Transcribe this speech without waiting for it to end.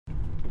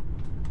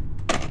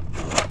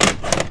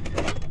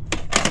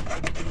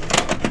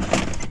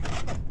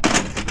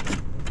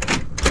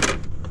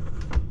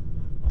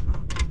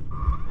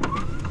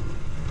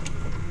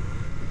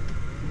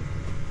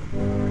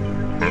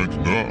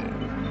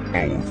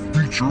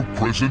feature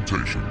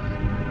presentation.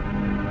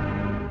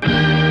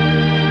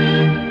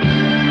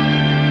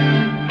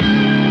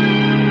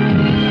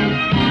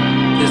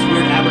 This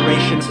weird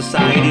aberration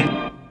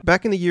society.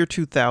 Back in the year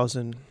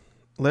 2000,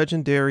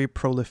 legendary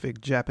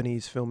prolific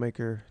Japanese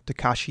filmmaker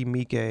Takashi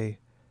Miike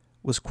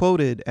was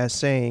quoted as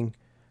saying,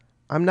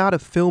 "I'm not a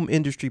film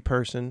industry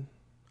person,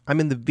 I'm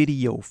in the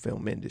video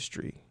film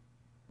industry."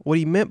 What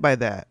he meant by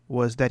that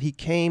was that he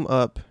came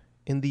up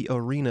in the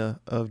arena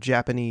of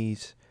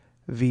Japanese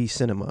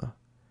V-cinema.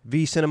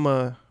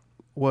 V-cinema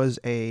was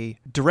a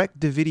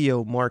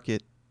direct-to-video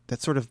market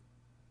that sort of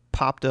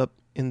popped up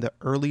in the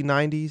early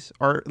 90s,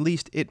 or at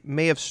least it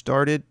may have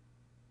started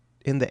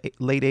in the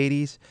late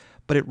 80s,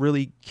 but it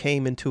really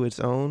came into its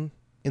own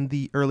in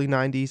the early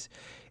 90s,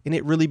 and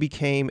it really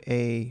became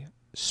a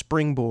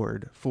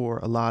springboard for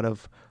a lot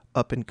of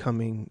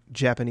up-and-coming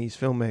Japanese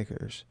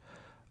filmmakers.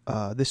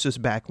 This was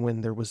back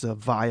when there was a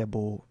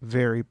viable,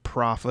 very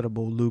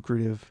profitable,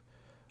 lucrative,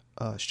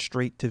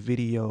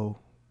 straight-to-video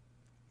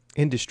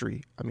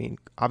industry. I mean,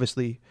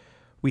 obviously,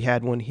 we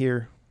had one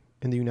here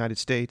in the United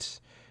States,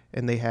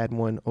 and they had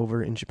one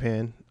over in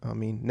Japan.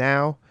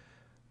 Now,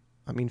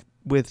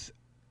 with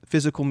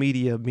physical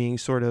media being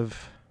sort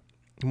of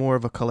more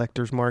of a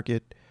collector's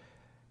market,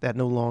 that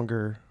no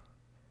longer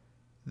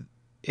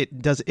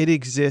it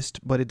exists,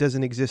 but it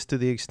doesn't exist to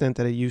the extent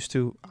that it used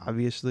to.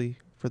 Obviously,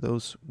 for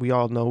those, we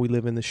all know we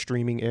live in the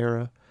streaming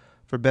era,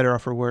 for better or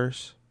for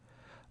worse.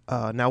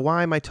 Now,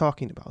 why am I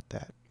talking about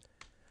that?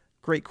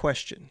 Great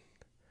question.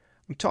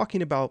 I'm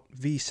talking about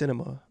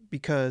V-cinema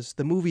because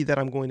the movie that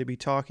I'm going to be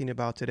talking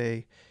about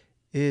today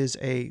is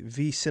a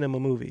V-cinema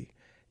movie.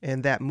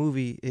 And that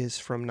movie is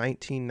from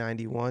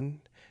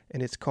 1991,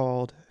 and it's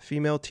called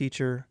Female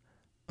Teacher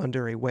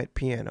Under a Wet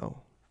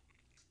Piano.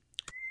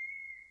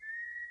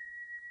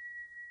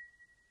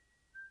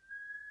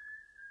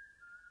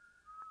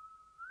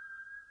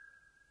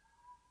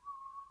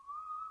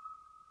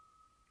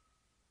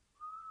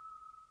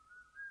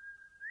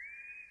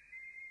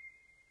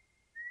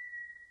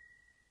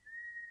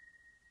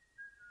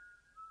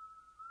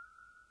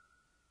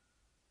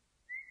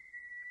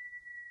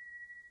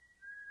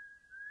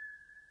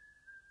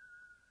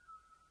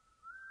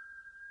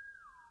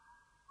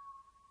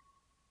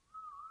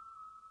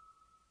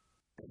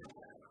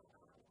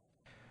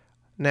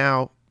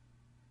 Now,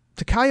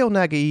 Takayo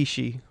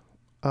Nagaishi,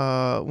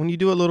 when you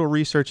do a little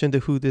research into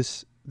who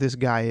this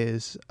guy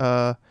is,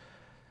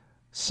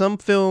 some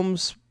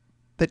films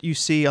that you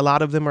see, a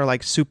lot of them are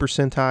like Super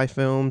Sentai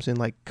films and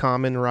like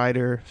Kamen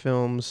Rider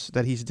films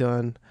that he's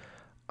done.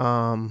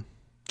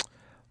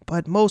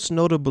 But most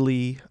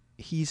notably,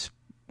 he's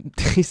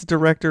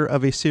director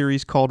of a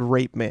series called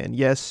Rape Man.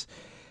 Yes,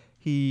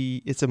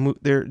 it's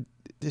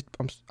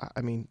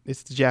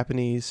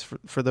Japanese.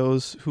 For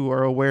those who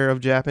are aware of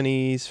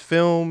Japanese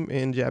film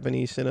and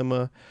Japanese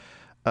cinema,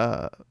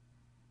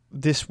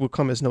 this will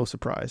come as no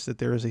surprise that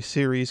there is a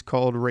series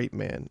called Rape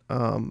Man.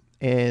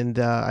 And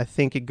I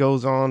think it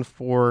goes on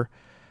for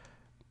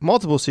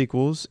multiple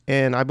sequels.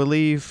 And I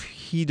believe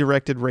he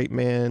directed Rape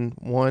Man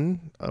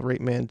 1,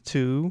 Rape Man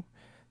 2,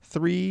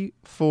 3,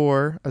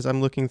 4, as I'm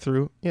looking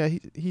through. Yeah,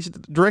 he's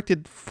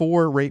directed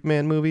 4 Rape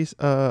Man movies.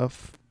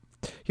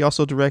 He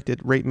also directed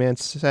Rape Man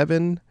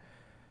 7,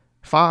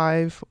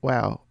 5,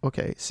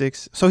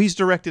 6. So he's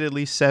directed at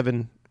least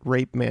 7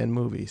 Rape Man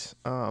movies.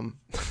 We're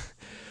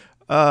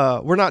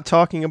not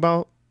talking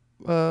about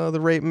the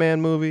Rape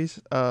Man movies.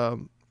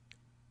 I'm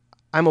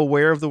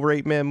aware of the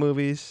Rape Man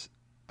movies.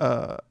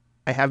 I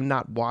have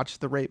not watched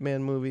the Rape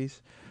Man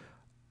movies.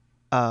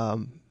 I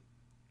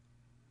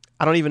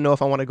don't even know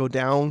if I want to go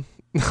down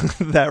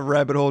that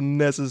rabbit hole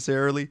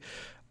necessarily.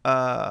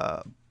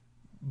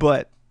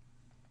 But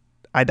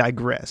I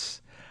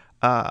digress.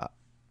 I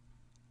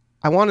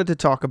wanted to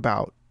talk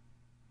about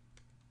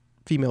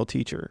Female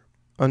Teacher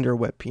Under a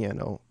Wet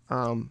Piano.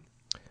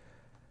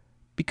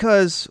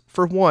 Because,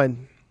 for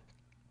one,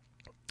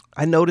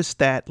 I noticed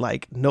that,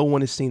 no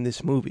one has seen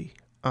this movie.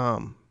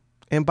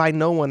 And by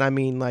no one, I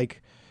mean,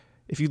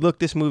 if you look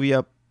this movie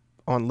up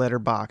on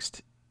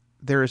Letterboxd,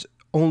 there's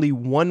only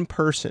one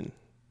person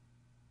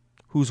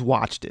who's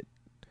watched it.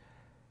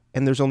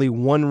 And there's only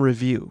one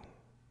review.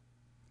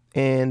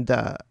 And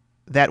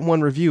that one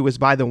review is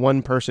by the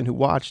one person who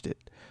watched it.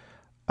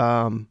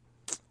 Well,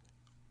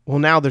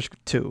 now there's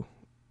 2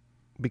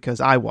 because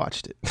I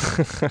watched it.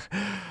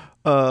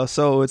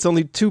 So it's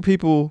only 2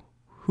 people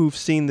who've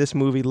seen this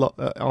movie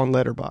on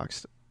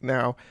Letterboxd.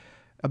 Now,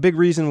 a big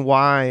reason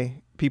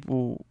why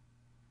people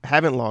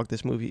haven't logged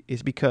this movie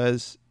is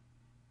because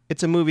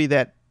it's a movie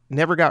that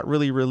never got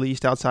really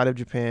released outside of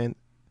Japan.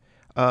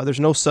 There's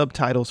no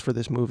subtitles for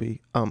this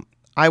movie.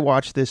 I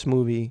watched this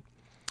movie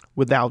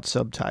without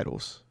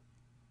subtitles.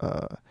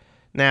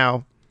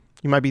 Now,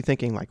 you might be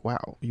thinking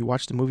wow, you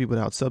watched the movie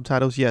without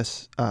subtitles?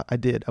 Yes, I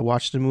did. I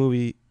watched the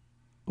movie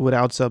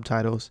without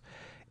subtitles.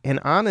 And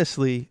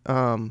honestly,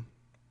 it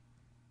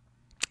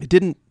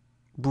didn't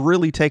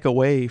really take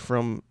away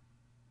from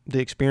the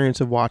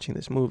experience of watching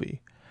this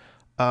movie.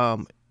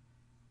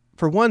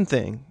 For one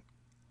thing,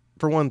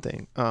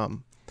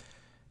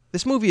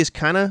 this movie is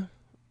kind of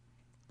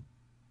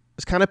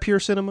It's kind of pure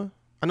cinema.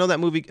 I know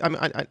that movie. I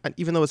mean,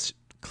 even though it's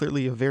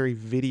clearly a very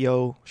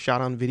shot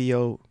on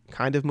video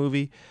kind of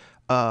movie,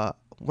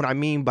 what I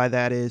mean by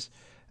that is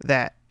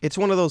that it's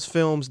one of those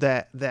films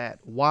that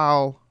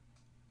while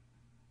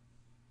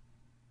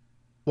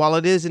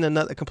it is in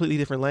a completely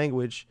different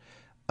language,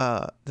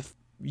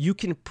 you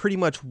can pretty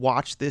much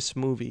watch this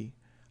movie,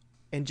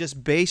 and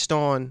just based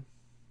on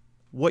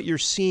what you're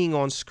seeing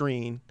on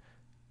screen,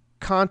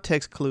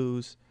 context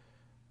clues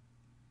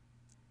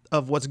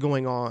of what's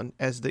going on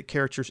as the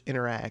characters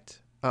interact.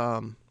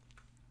 And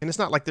it's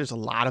not like there's a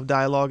lot of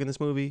dialogue in this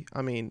movie.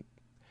 I mean,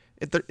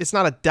 it's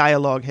not a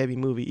dialogue heavy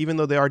movie, even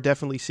though there are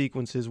definitely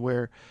sequences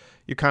where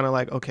you're kind of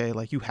like, okay,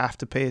 like you have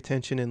to pay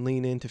attention and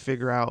lean in to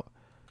figure out,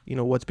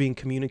 what's being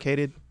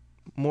communicated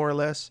more or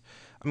less.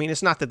 I mean,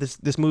 it's not that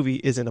this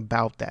movie isn't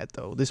about that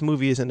though. This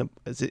movie is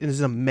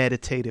a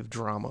meditative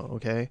drama.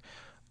 Okay.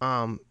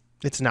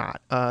 It's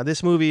not,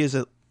 this movie is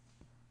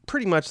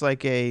pretty much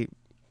like a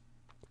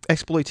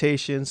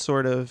exploitation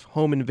sort of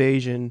home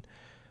invasion,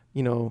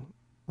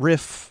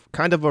 riff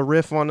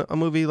on a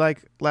movie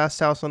like Last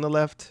House on the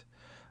Left.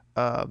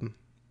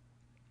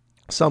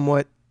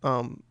 Somewhat.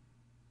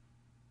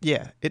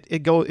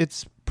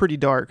 It's pretty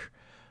dark.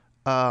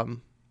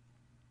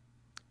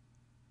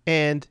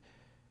 And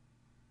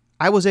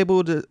I was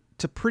able to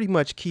pretty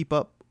much keep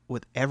up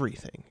with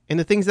everything. And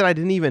the things that I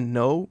didn't even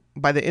know,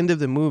 by the end of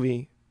the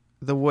movie,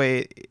 the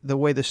way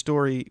the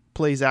story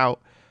plays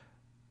out,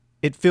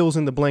 it fills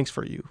in the blanks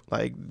for you.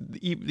 Like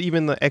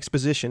even the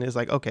exposition is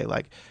like, okay,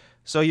 like,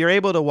 so you're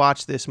able to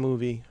watch this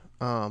movie,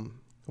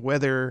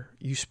 whether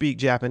you speak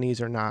Japanese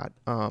or not.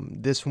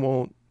 This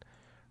won't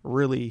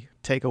really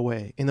take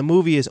away. And the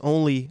movie is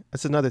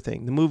that's another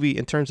thing. The movie,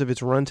 in terms of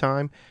its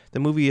runtime, the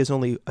movie is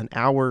only 1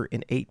 hour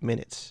and 8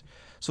 minutes.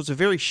 So it's a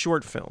very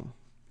short film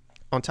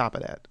on top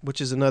of that,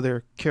 which is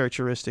another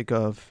characteristic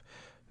of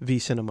V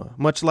Cinema.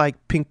 Much like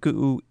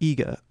Pinku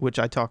Iga, which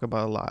I talk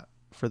about a lot.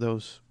 For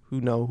those who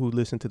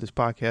listen to this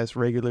podcast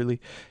regularly,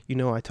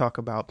 I talk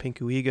about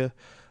Pinku Iga.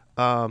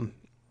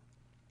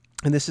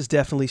 And this is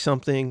definitely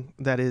something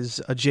that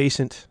is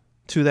adjacent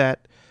to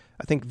that.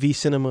 I think V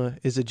Cinema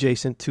is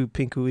adjacent to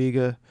Pinku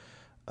Iga,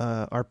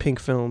 our Pink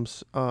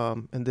films.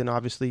 And then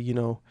obviously,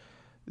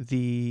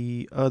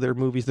 the other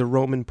movies, the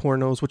Roman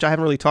pornos, which I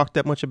haven't really talked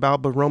that much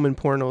about, but Roman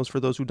pornos, for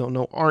those who don't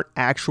know, aren't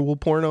actual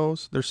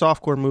pornos. They're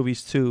softcore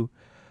movies too.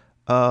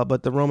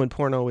 But the Roman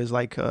porno is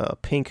like a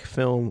Pink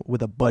film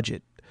with a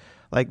budget.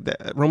 Like the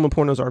Roman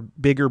pornos are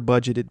bigger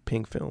budgeted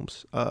Pink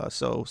films.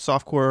 So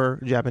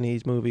softcore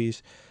Japanese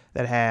movies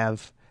that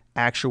have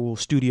actual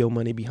studio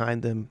money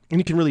behind them, and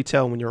you can really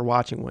tell when you're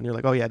watching one. You're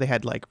like, oh yeah, they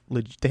have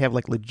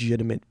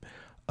legitimate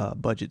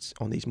budgets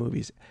on these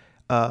movies.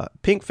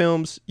 Pink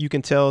films, you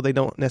can tell they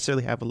don't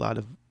necessarily have a lot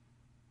of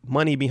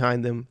money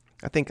behind them.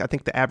 I think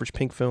the average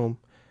Pink film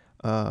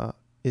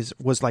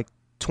was like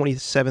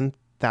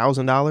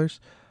 $27,000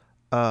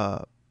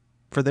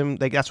 for them.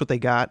 That's what they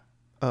got.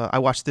 I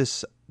watched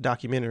this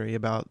documentary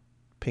about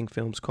Pink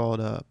films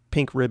called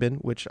Pink Ribbon,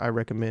 which I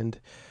recommend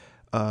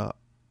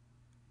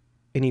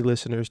any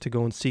listeners to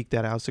go and seek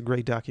that out. It's a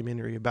great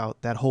documentary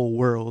about that whole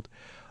world.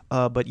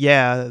 But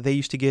yeah, they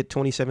used to get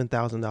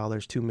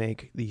 $27,000 to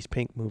make these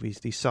Pink movies,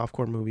 these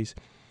softcore movies.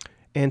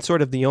 And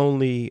sort of the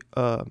only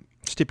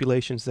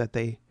stipulations that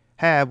they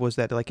have was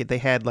that like they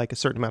had like a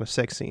certain amount of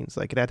sex scenes.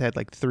 Like it had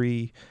like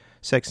 3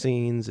 sex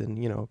scenes,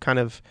 and kind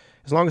of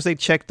as long as they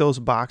checked those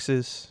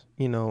boxes,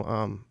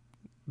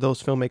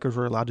 those filmmakers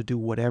were allowed to do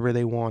whatever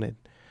they wanted.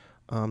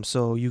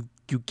 So you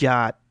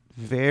got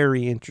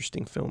very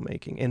interesting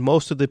filmmaking, and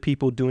most of the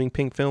people doing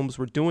Pink films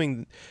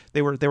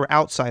they were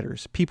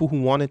outsiders, people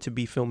who wanted to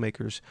be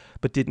filmmakers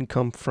but didn't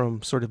come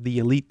from sort of the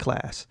elite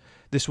class.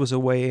 This was a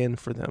way in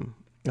for them.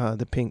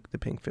 The Pink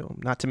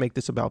film. Not to make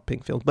this about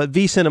Pink films, but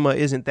V Cinema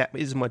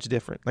is much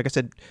different. Like I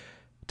said,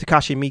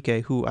 Takashi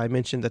Miike, who I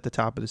mentioned at the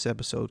top of this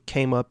episode,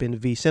 came up in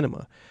V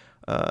Cinema.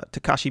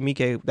 Takashi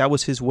Miike, that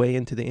was his way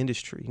into the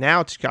industry.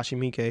 Now Takashi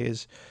Miike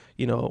is,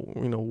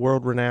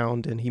 world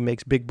renowned, and he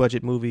makes big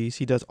budget movies.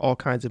 He does all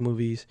kinds of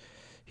movies.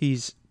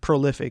 He's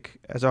prolific,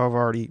 as I've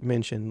already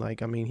mentioned.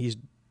 He's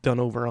done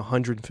over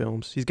 100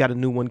 films. He's got a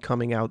new one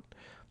coming out,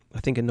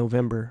 I think, in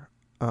November.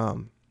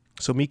 So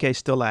Miike's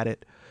still at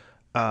it.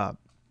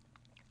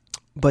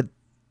 But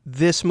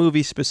this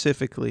movie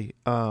specifically,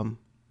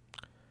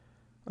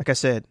 like I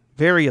said,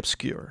 very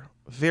obscure.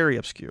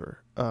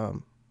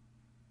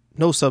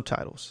 No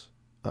subtitles.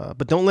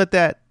 But don't let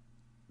that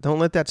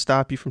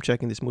stop you from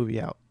checking this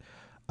movie out.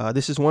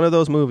 This is one of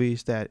those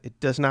movies that it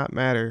does not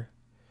matter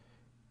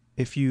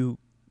if you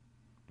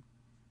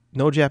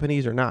know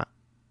Japanese or not.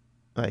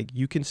 Like,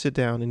 you can sit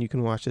down and you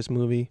can watch this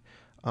movie.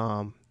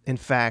 In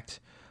fact,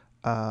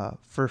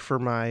 for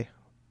my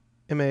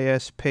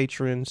MAS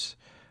patrons,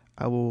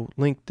 I will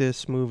link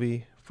this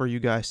movie for you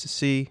guys to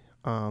see,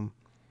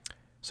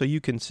 so you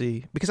can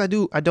see, because I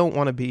don't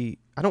want to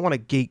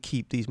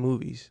gatekeep these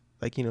movies.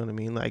 Like, you know what I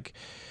mean? Like,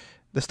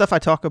 the stuff I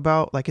talk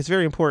about, like, it's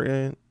very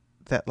important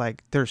that,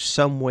 like, there's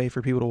some way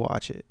for people to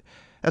watch it.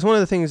 That's one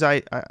of the things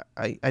I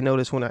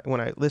notice when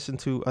I listen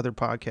to other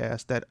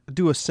podcasts that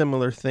do a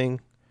similar thing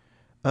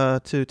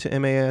to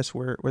MAS,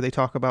 where they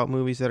talk about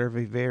movies that are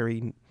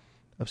very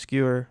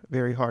obscure,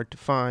 very hard to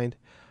find.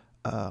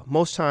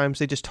 Most times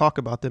they just talk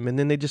about them and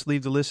then they just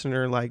leave the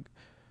listener like,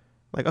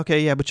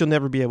 okay, yeah, but you'll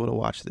never be able to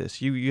watch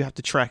this. You have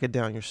to track it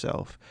down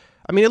yourself.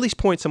 I mean, at least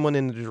point someone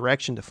in the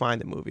direction to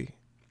find the movie.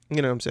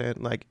 You know what I'm saying?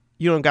 Like,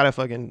 you don't gotta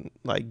fucking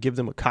like give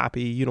them a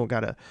copy. You don't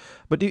gotta,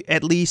 but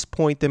at least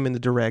point them in the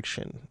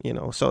direction. You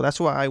know, so that's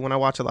why when I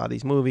watch a lot of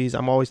these movies,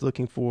 I'm always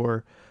looking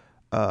for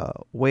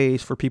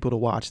ways for people to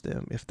watch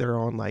them. If they're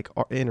on like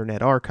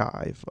Internet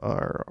Archive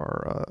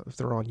or if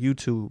they're on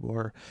YouTube,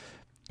 or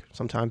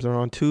sometimes they're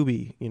on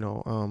Tubi. You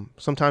know,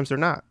 sometimes they're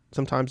not.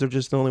 Sometimes they're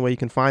just the only way you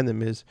can find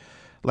them is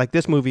like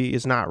this movie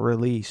is not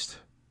released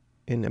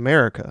in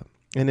America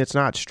and it's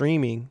not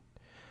streaming.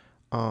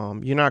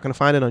 You're not gonna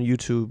find it on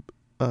YouTube.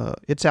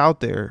 It's out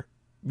there.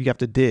 You have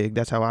to dig.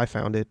 That's how I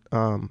found it.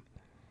 But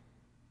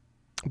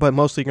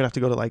mostly you're gonna have to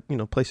go to like, you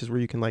know, places where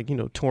you can like, you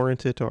know,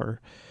 torrent it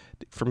or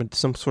from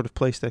some sort of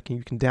place that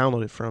you can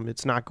download it from.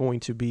 It's not going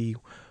to be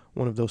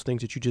one of those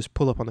things that you just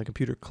pull up on the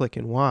computer, click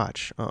and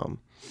watch.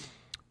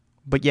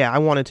 But yeah, I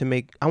want to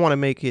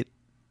make it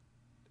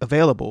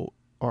available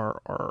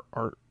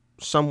or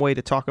some way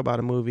to talk about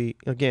a movie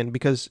again,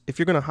 because if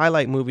you're going to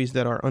highlight movies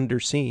that are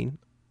underseen,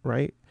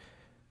 right,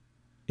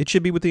 it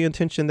should be with the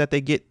intention that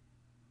they get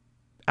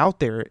out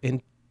there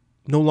and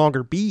no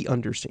longer be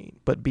underseen,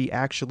 but be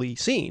actually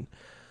seen.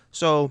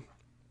 So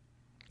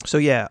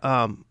yeah,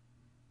 I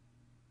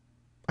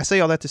say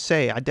all that to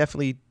say, I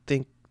definitely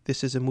think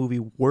this is a movie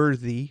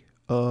worthy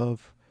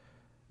of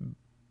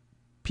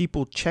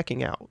people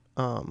checking out.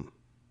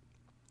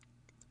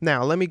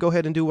 Now, let me go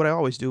ahead and do what I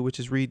always do, which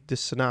is read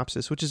this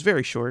synopsis, which is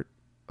very short,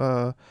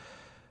 more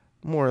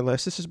or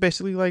less. This is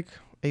basically like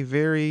a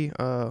very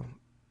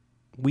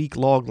weak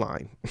log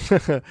line.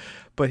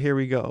 But here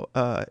we go.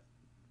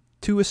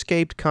 Two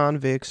escaped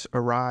convicts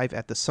arrive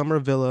at the summer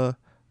villa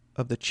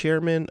of the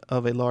chairman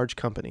of a large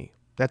company.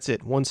 That's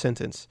it. One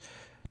sentence.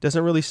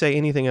 Doesn't really say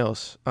anything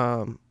else.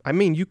 I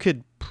mean, you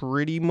could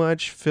pretty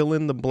much fill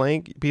in the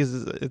blank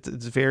because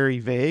it's very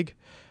vague.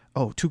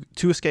 Oh,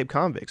 two escaped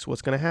convicts.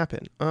 What's going to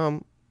happen?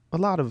 A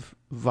lot of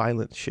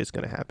violent shit's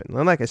going to happen.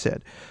 And like I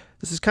said,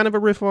 this is kind of a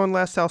riff on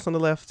Last House on the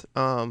Left.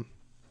 You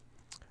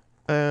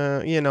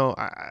know,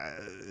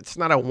 it's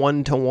not a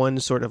one-to-one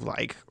sort of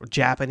like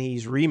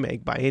Japanese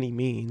remake by any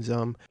means.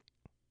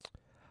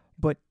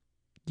 But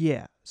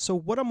yeah, so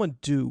what I'm going to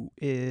do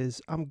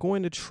is I'm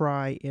going to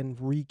try and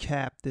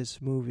recap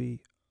this movie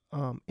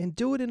and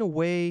do it in a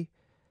way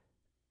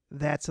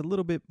that's a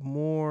little bit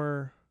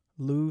more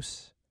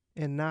loose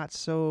and not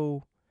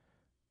so,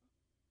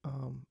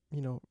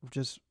 you know,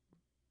 just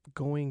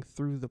going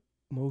through the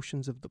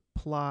motions of the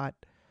plot.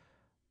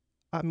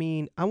 I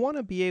mean, I want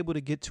to be able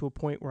to get to a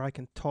point where I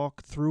can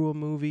talk through a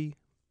movie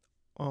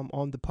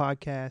on the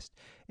podcast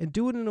and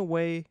do it in a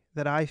way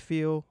that I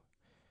feels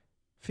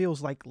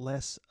like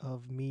less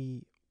of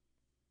me,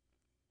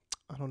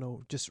 I don't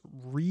know, just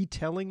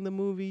retelling the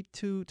movie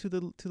to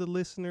the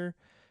listener,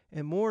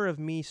 and more of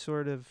me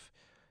sort of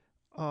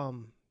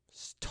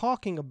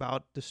talking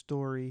about the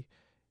story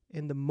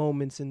and the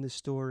moments in the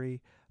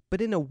story, but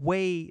in a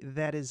way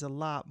that is a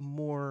lot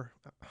more,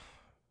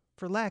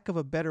 for lack of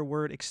a better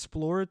word,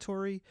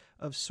 exploratory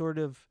of sort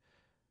of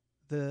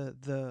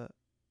the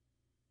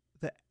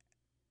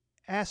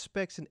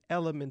aspects and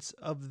elements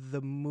of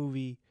the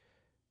movie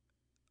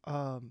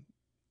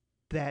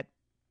that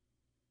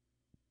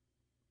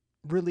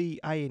really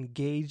I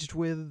engaged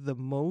with the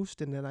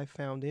most and that I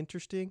found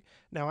interesting.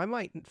 Now, I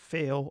might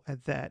fail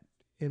at that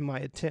in my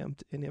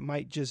attempt, and it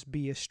might just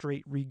be a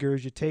straight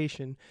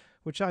regurgitation,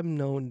 which I'm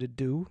known to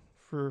do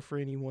for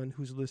anyone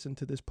who's listened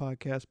to this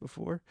podcast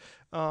before.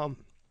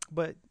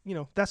 But, you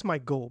know, that's my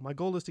goal. My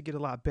goal is to get a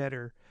lot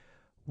better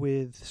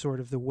with sort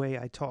of the way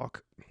I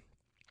talk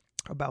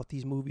about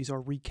these movies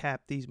or recap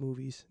these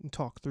movies and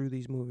talk through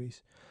these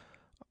movies.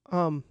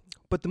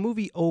 But the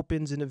movie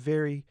opens in a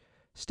very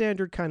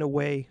standard kind of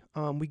way.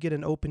 We get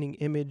an opening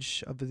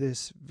image of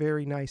this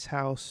very nice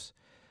house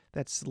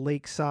that's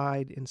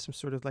lakeside in some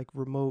sort of like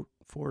remote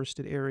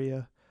forested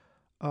area.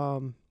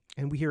 And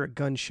we hear a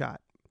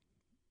gunshot.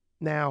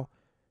 Now,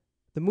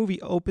 the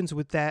movie opens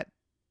with that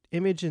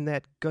image and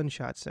that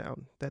gunshot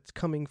sound that's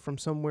coming from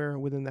somewhere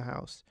within the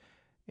house.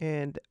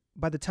 And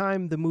by the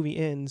time the movie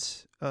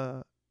ends,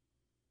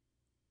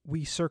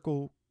 we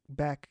circle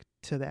back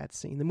to that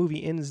scene. The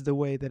movie ends the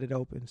way that it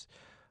opens.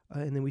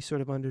 And then we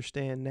sort of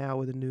understand now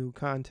with a new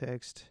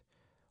context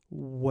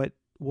what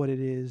it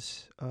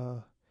is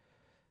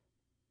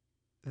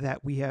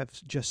that we have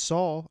just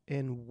saw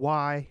and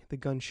why the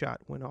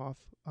gunshot went off.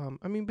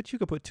 I mean, but you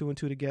could put two and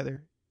two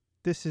together.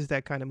 This is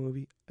that kind of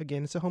movie.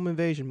 Again, it's a home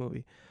invasion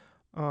movie.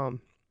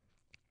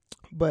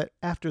 But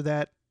after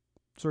that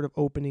sort of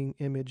opening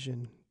image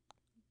and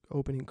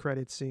opening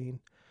credit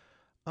scene,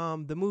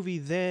 the movie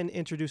then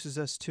introduces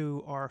us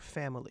to our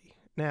family.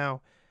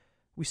 Now,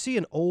 we see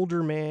an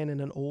older man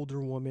and an older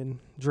woman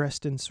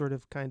dressed in sort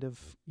of kind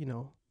of, you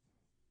know,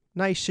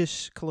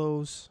 nice-ish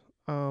clothes,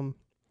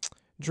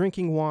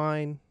 drinking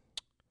wine,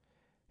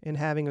 and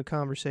having a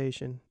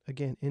conversation,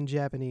 again, in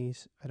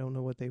Japanese. I don't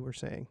know what they were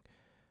saying.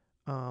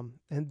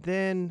 And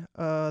then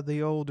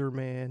the older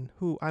man,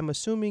 who I'm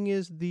assuming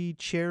is the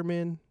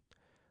chairman,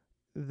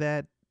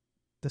 that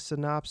the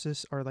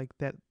synopsis or like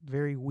that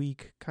very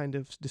weak kind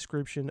of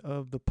description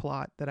of the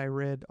plot that I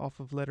read off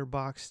of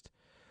Letterboxd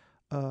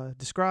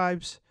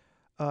describes.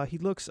 He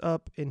looks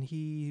up and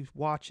he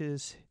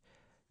watches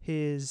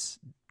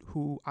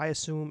who I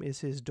assume is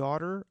his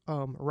daughter,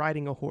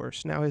 riding a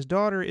horse. Now his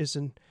daughter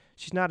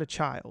she's not a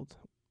child.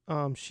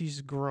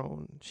 She's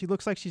grown. She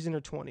looks like she's in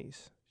her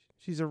 20s.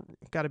 She's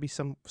got to be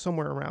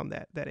somewhere around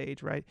that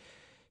age, right?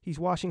 He's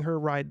watching her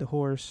ride the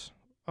horse.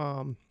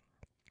 Then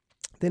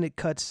it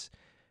cuts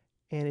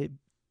and it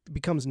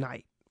becomes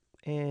night.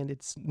 And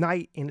it's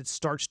night and it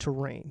starts to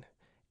rain.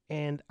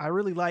 And I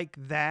really like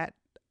that.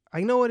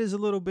 I know it is a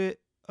little bit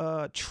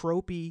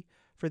tropey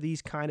for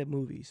these kind of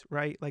movies,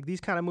 right? Like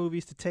these kind of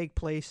movies to take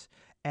place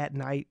at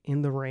night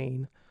in the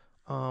rain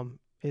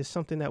is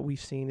something that we've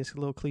seen. It's a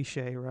little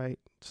cliche, right?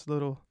 It's a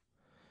little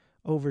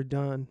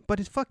overdone, but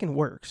it fucking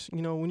works.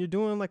 You know, when you're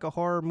doing like a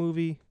horror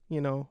movie,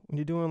 you know, when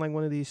you're doing like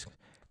one of these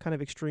kind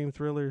of extreme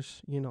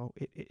thrillers, you know,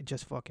 it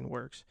just fucking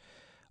works.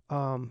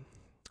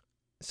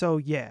 So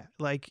yeah,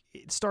 like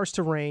it starts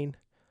to rain.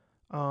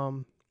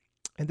 And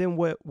then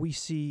what we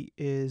see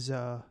is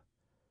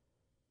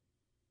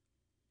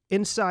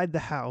inside the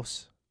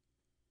house,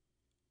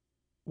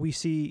 we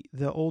see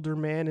the older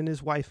man and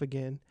his wife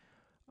again.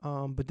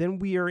 But then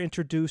we are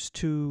introduced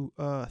to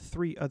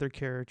 3 other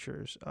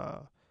characters.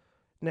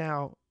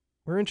 Now,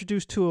 we're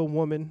introduced to a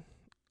woman.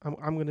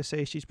 I'm going to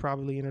say she's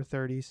probably in her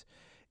 30s.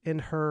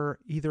 And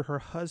either her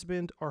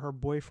husband or her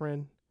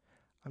boyfriend,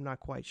 I'm not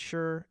quite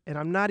sure. And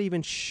I'm not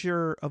even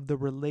sure of the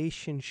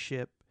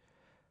relationship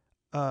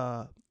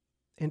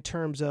in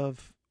terms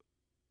of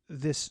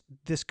this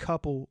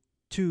couple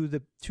to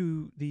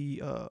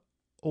the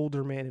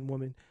older man and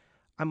woman.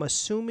 I'm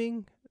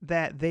assuming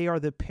that they are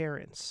the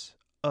parents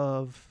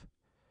of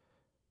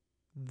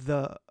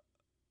the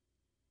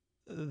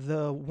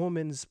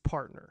woman's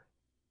partner.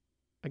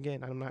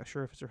 Again, I'm not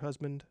sure if it's her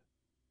husband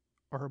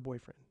or her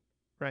boyfriend,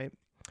 right?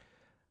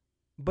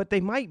 But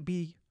they might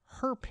be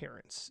her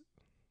parents,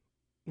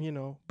 you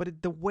know,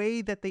 but the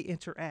way that they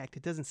interact,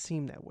 it doesn't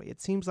seem that way.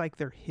 It seems like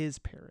they're his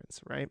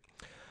parents, right?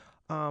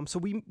 So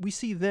we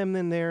see them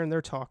in there and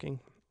they're talking.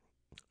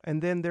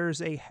 And then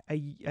there's a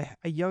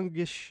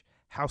youngish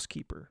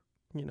housekeeper,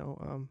 you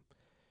know,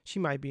 she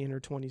might be in her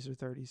 20s or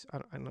 30s.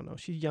 I don't know.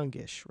 She's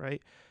youngish,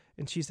 right?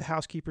 And she's the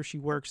housekeeper. She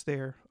works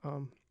there.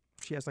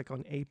 She has like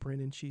an apron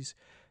and she's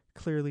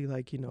clearly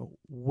like, you know,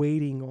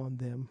 waiting on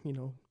them, you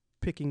know,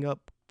 picking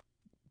up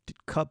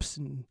cups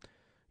and,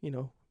 you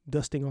know,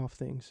 dusting off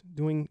things,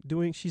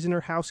 she's in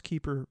her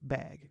housekeeper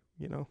bag,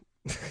 you know?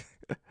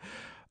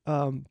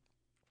 And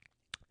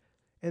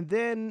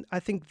then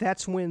I think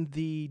that's when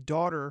the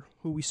daughter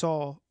who we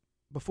saw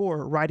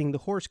before riding the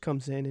horse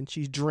comes in and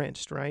she's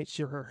drenched, right?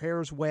 Her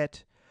hair's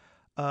wet.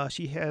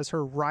 She has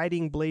her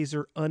riding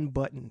blazer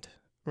unbuttoned,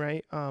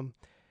 right?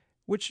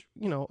 Which,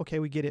 you know, okay,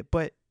 we get it.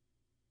 But,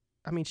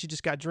 I mean, she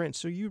just got drenched.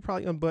 So you would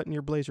probably unbutton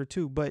your blazer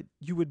too. But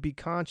you would be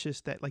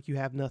conscious that, like, you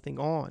have nothing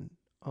on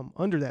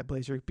under that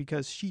blazer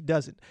because she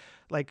doesn't.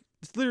 Like,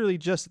 it's literally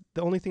just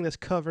the only thing that's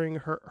covering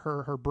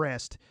her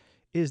breast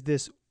is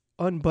this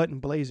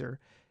unbuttoned blazer.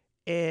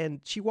 And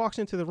she walks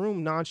into the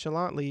room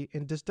nonchalantly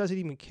and just doesn't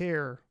even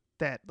care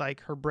that,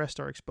 like, her breasts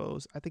are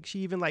exposed. I think she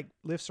even, like,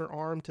 lifts her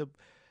arm to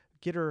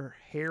get her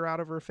hair out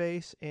of her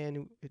face,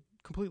 and it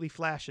completely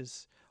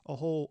flashes a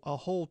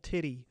whole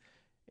titty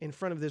in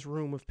front of this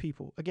room of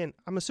people. Again,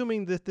 I'm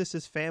assuming that this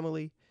is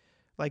family,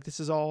 like this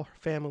is all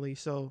family.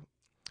 So,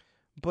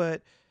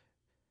 but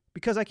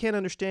because I can't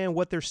understand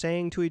what they're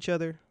saying to each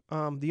other,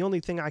 the only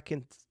thing I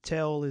can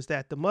tell is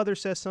that the mother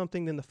says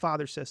something, then the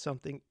father says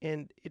something,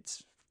 and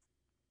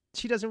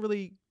she doesn't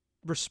really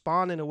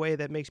respond in a way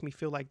that makes me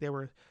feel like they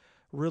were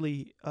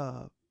really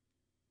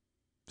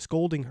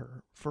scolding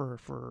her for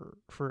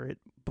it,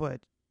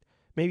 but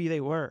maybe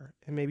they were,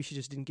 and maybe she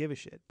just didn't give a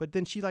shit. But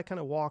then she like kind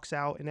of walks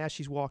out, and as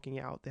she's walking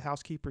out, the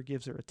housekeeper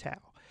gives her a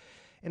towel.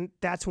 And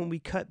that's when we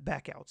cut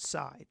back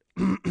outside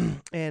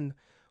and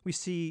we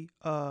see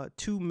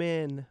 2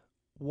 men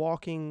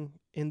walking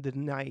in the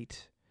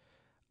night.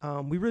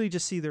 We really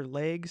just see their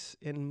legs,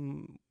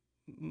 and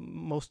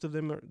most of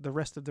them, the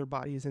rest of their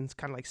body is in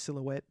kind of like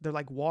silhouette. They're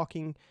like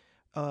walking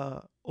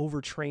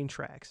over train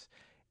tracks.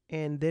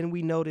 And then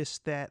we notice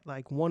that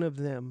like one of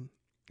them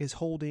is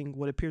holding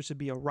what appears to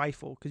be a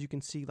rifle, because you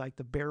can see like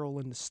the barrel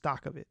and the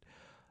stock of it.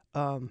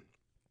 And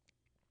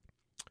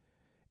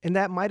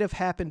that might have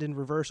happened in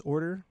reverse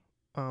order,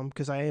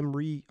 because I'm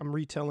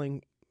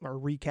retelling or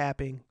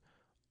recapping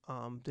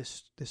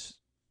this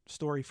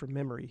story from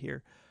memory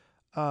here.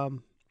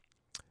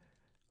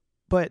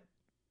 But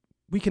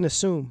we can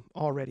assume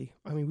already.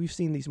 I mean, we've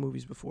seen these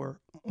movies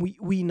before.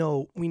 We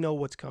know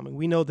what's coming.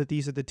 We know that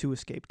these are the 2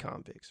 escaped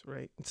convicts,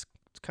 right? It's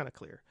kind of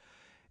clear.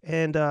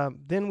 And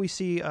then we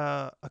see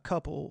a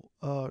couple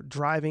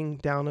driving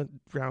down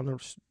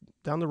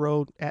the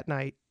road at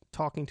night,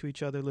 talking to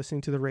each other,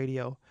 listening to the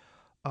radio.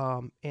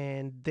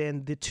 And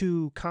then the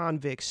two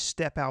convicts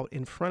step out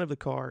in front of the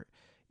car,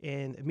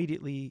 and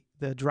immediately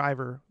the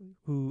driver,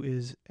 who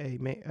is a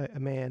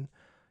man,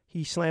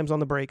 he slams on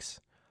the brakes.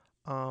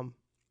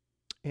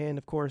 And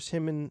of course,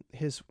 him and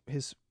his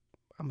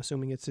I'm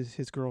assuming it's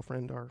his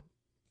girlfriend, or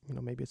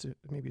maybe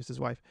it's his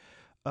wife.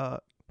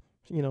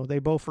 They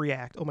both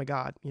react. Oh my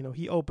God!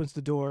 He opens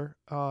the door,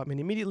 and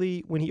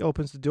immediately when he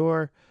opens the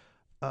door,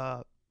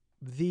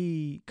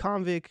 the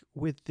convict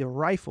with the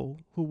rifle,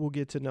 who we'll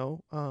get to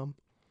know,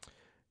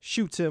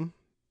 shoots him,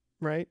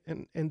 right?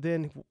 And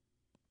then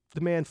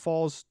the man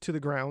falls to the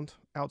ground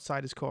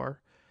outside his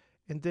car.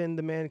 And then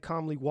the man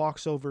calmly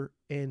walks over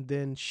and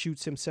then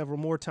shoots him several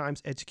more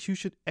times,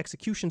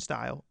 execution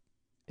style,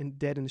 and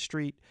dead in the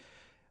street.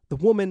 The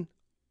woman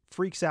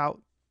freaks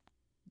out,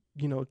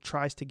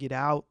 tries to get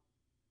out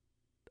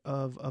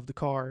of the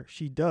car.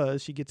 She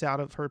does. She gets out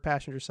of her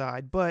passenger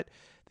side. But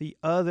the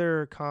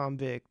other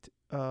convict,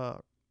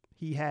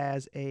 he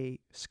has a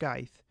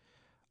scythe.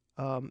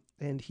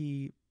 And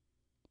he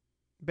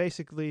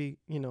basically,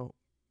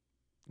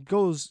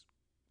 goes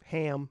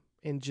ham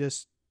and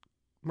just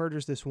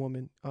murders this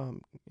woman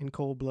in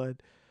cold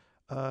blood.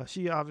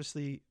 She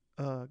obviously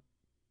kind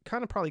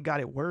of probably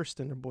got it worse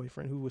than her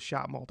boyfriend, who was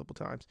shot multiple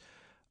times.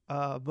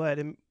 But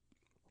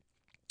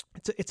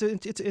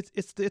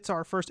it's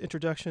our first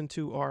introduction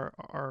to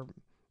our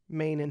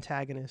main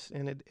antagonist,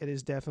 and it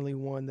is definitely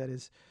one that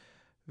is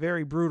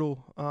very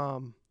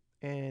brutal,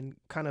 and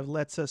kind of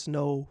lets us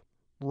know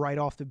right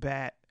off the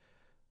bat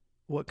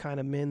what kind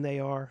of men they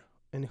are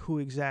and who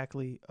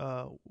exactly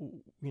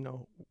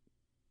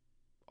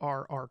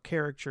our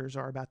characters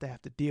are about to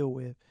have to deal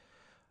with.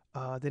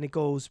 Then it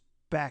goes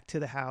back to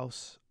the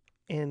house,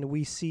 and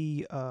we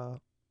see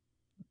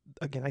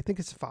again, I think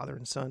it's a father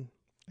and son.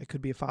 It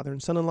could be a father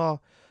and son-in-law,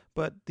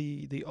 but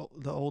the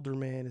older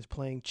man is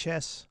playing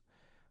chess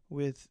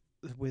with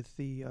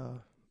the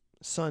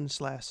son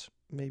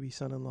 / maybe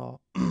son-in-law.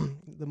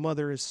 The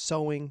mother is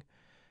sewing,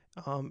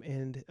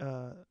 and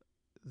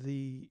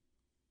the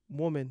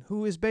woman,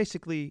 who is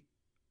basically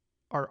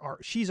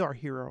she's our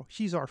hero.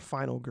 She's our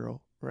final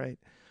girl, right?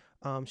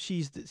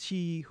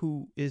 She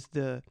who is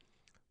the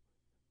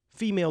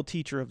female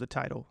teacher of the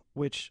title,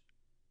 which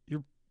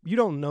you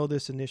don't know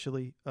this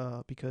initially,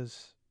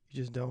 because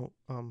you just don't.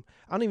 I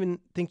don't even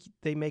think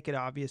they make it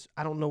obvious.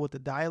 I don't know what the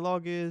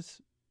dialogue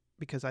is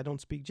because I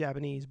don't speak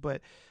Japanese,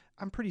 but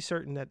I'm pretty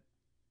certain that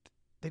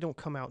they don't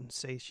come out and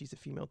say she's a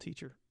female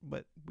teacher.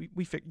 But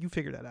you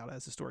figure that out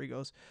as the story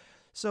goes.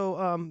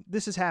 So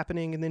this is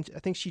happening, and then I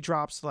think she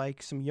drops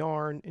like some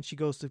yarn, and she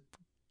goes to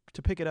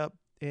pick it up,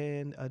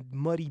 and a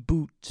muddy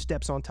boot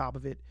steps on top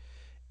of it.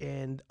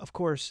 And of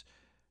course,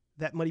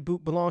 that muddy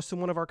boot belongs to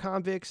one of our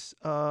convicts.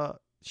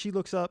 She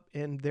looks up,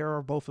 and there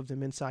are both of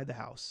them inside the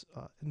house.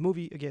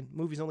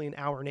 Movie's only an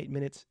hour and 8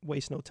 minutes.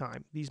 Waste no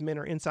time. These men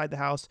are inside the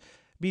house.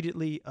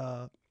 Immediately,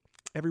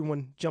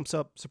 everyone jumps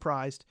up,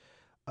 surprised.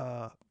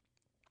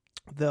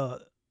 The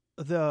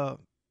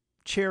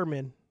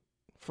chairman,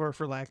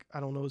 for lack,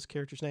 I don't know his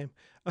character's name.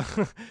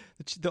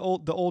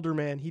 the older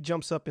man, he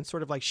jumps up and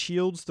sort of like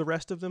shields the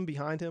rest of them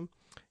behind him,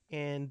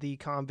 and the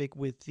convict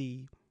with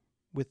the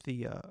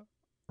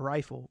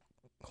rifle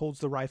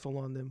holds the rifle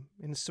on them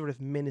and is sort of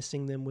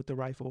menacing them with the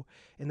rifle.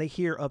 And they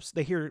hear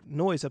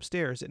noise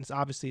upstairs, and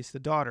it's the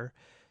daughter,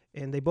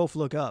 and they both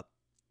look up,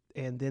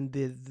 and then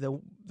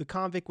the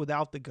convict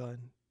without the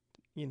gun,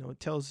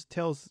 tells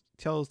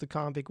the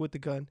convict with the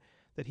gun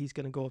that he's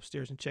going to go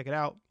upstairs and check it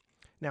out.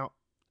 Now,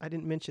 I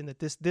didn't mention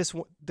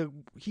that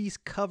he's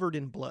covered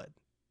in blood.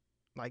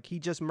 Like, he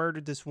just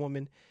murdered this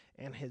woman,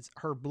 and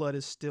her blood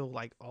is still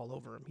like all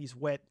over him. He's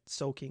wet,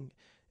 soaking,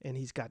 and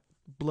he's got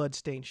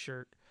blood-stained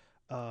shirt.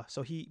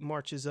 So he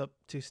marches up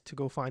to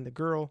go find the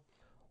girl,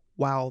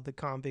 while the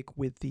convict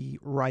with the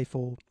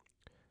rifle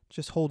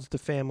just holds the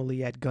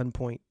family at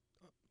gunpoint.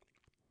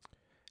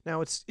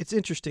 Now, it's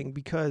interesting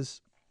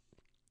because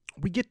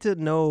we get to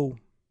know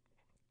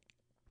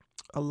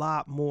a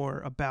lot more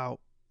about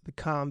the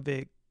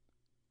convict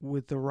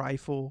with the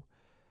rifle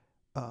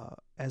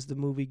as the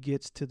movie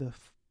gets to the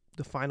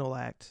final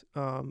act,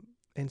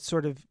 and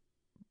sort of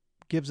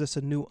gives us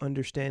a new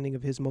understanding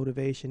of his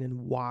motivation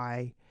and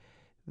why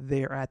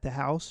they're at the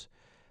house.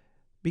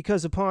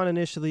 Because upon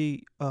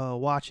initially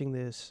watching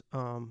this,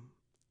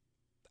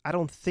 I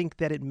don't think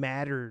that it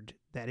mattered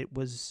that it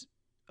was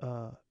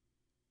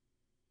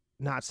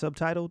not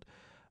subtitled.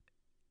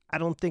 I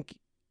don't think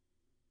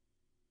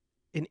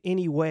in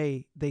any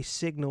way they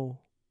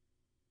signal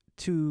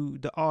to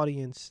the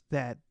audience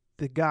that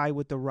the guy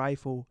with the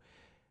rifle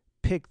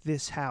picked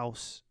this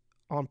house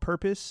on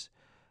purpose.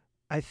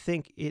 I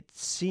think it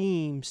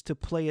seems to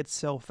play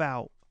itself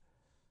out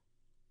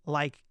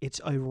like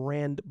it's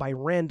by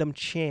random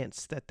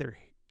chance that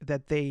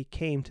they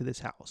came to this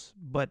house.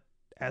 But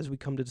as we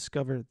come to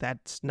discover,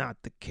 that's not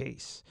the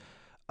case.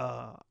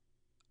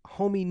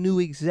 Homie knew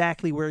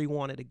exactly where he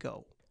wanted to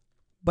go.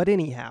 But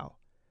anyhow,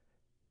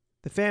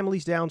 The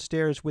family's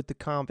downstairs with the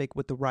convict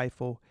with the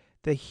rifle.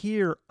 They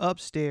hear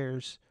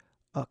upstairs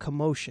a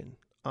commotion,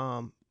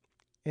 and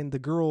the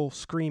girl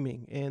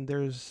screaming, and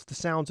there's the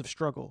sounds of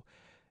struggle.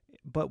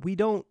 But we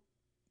don't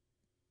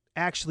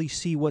actually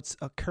see what's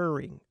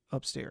occurring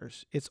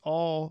upstairs. It's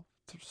all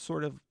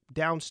sort of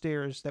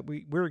downstairs that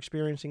we're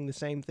experiencing the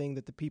same thing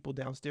that the people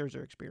downstairs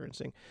are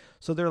experiencing.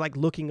 So they're like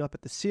looking up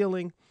at the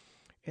ceiling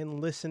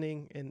and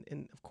listening.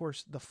 And of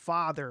course, the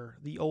father,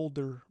 the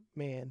older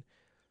man,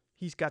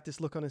 he's got this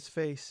look on his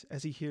face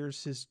as he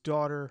hears his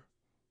daughter,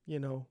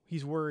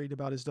 he's worried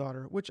about his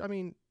daughter, which, I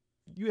mean,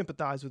 you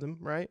empathize with him,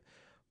 right?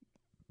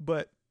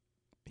 But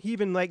he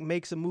even like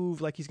makes a move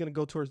like he's going to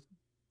go towards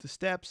the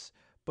steps,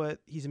 but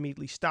he's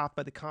immediately stopped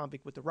by the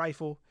convict with the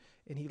rifle,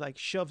 and he like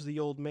shoves the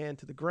old man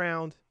to the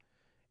ground.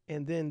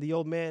 And then the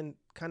old man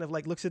kind of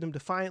like looks at him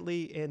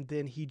defiantly, and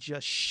then he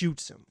just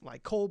shoots him,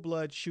 like cold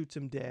blood, shoots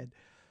him dead.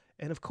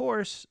 And of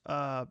course,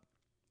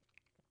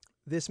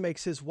 this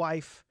makes his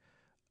wife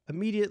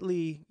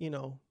immediately,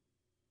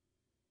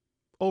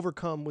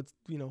 overcome with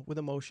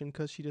emotion,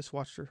 because she just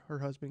watched her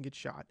husband get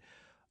shot.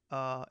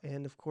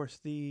 And of course,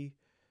 the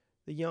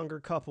younger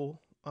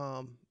couple,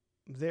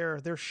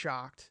 they're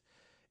shocked.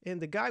 And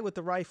the guy with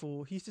the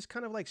rifle, he's just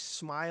kind of like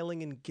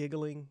smiling and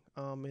giggling.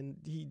 And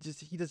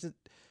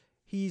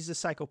he's a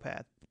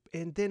psychopath.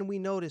 And then we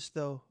notice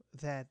though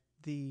that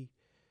the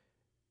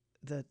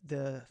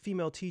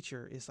female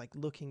teacher is like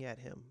looking at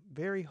him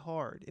very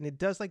hard, and it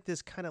does like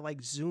this kind of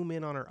like zoom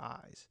in on her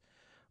eyes.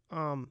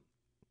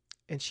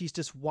 And she's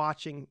just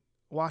watching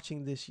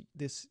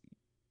this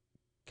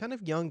kind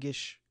of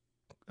youngish,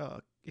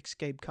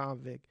 escaped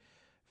convict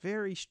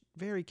very,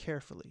 very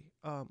carefully.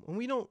 And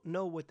we don't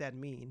know what that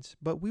means,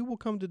 but we will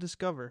come to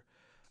discover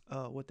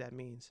what that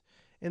means.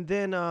 And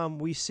then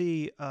we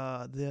see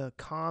the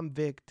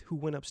convict who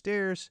went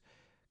upstairs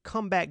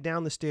come back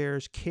down the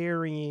stairs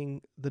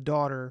carrying the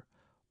daughter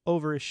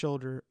over his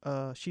shoulder.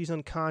 She's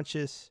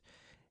unconscious,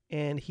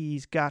 and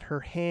he's got her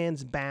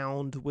hands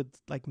bound with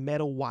like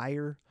metal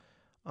wire.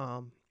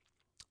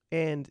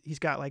 And he's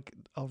got like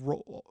a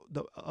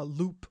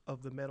loop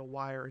of the metal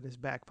wire in his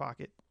back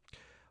pocket,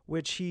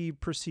 which he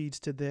proceeds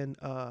to then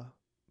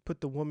put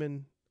the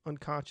woman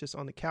unconscious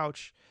on the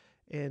couch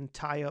and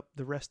tie up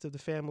the rest of the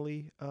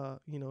family,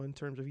 in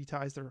terms of he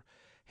ties their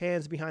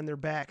hands behind their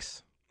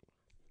backs.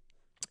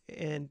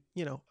 And,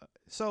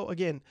 so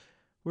again,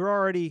 we're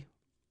already,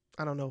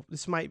 I don't know,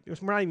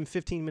 we're not even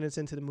 15 minutes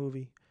into the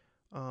movie.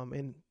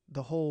 And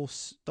the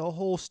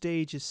whole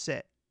stage is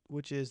set,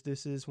 which is,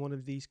 this is one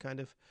of these kind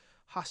of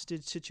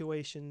hostage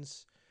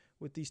situations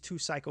with these two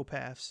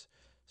psychopaths.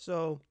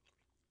 So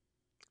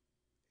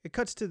it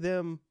cuts to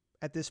them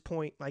at this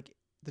point, like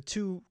the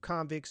two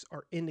convicts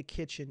are in the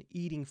kitchen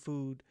eating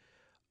food,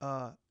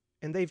 and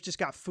they've just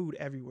got food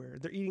everywhere.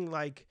 They're eating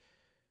like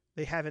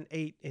they haven't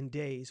ate in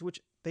days,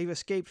 which they've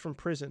escaped from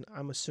prison,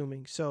 I'm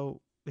assuming. So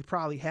they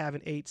probably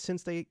haven't ate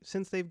since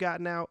they've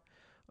gotten out.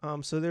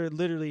 So they're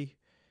literally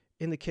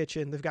in the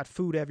kitchen. They've got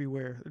food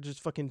everywhere. They're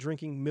just fucking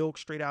drinking milk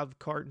straight out of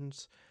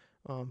cartons,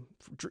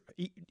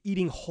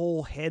 eating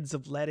whole heads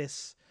of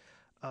lettuce,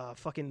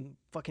 fucking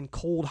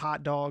cold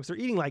hot dogs. They're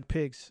eating like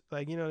pigs,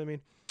 like, you know what I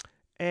mean?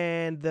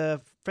 And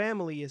the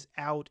family is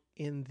out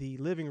in the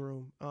living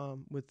room,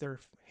 with their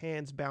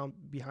hands bound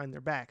behind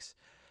their backs.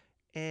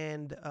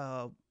 And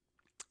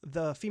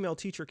the female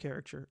teacher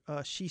character,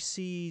 she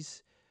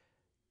sees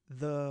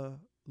the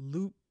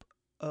loop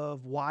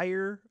of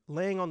wire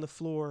laying on the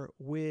floor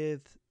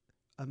with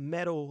a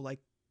metal, like,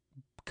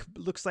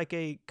 looks like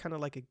a kind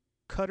of like a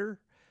cutter,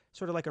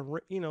 sort of like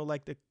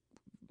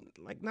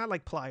not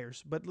like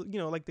pliers, but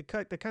like the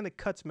kind of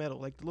cuts metal,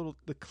 like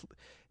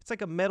it's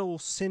like a metal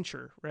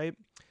cincher, right?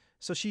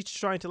 So she's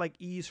trying to like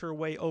ease her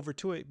way over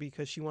to it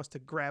because she wants to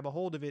grab a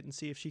hold of it and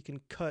see if she can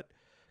cut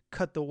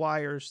the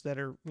wires that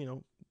are,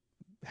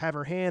 have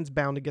her hands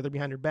bound together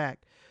behind her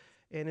back.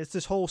 And it's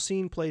this whole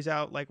scene plays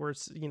out like where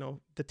it's,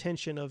 the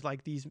tension of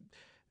like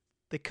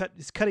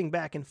it's cutting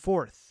back and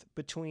forth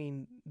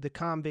between the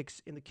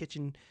convicts in the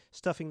kitchen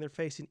stuffing their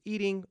face and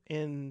eating,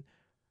 and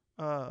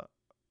our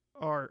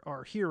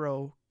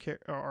hero,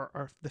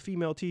 the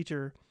female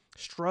teacher,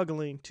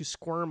 struggling to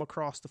squirm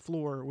across the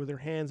floor with her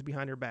hands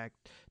behind her back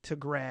to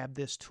grab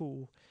this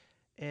tool.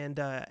 And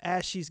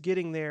as she's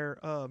getting there,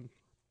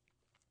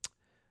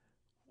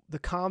 the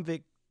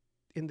convict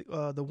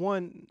the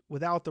one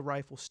without the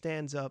rifle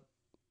stands up.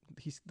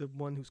 He's the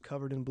one who's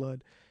covered in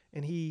blood,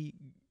 and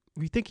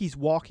we think he's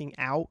walking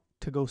out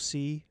to go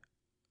see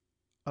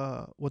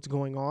what's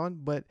going on,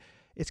 but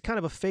it's kind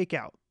of a fake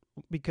out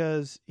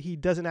because he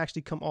doesn't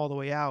actually come all the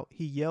way out.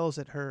 He yells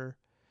at her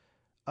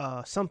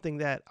something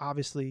that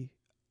obviously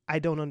I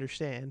don't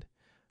understand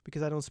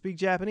because I don't speak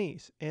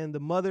Japanese. And the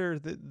mother,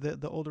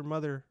 the older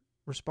mother,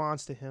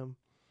 responds to him,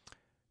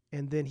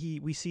 and then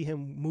we see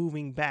him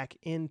moving back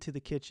into the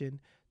kitchen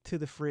to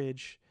the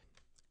fridge,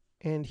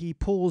 and he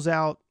pulls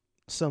out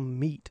some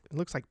meat. It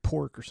looks like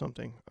pork or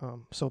something.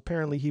 So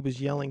apparently he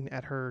was yelling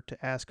at her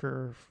to ask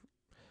her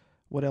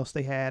what else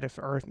they had,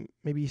 or if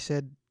maybe he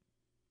said,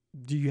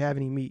 "Do you have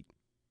any meat?"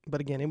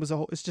 But again,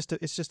 it's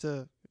just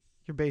a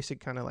your basic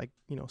kind of like,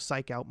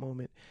 psych out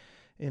moment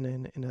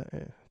in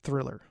a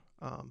thriller.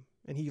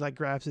 And he like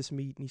grabs this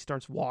meat and he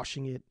starts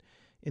washing it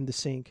in the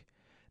sink.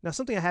 Now,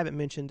 something I haven't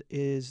mentioned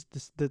is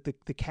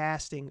the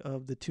casting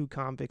of the two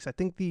convicts. I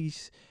think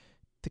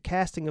the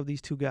casting of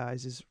these two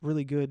guys is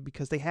really good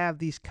because they have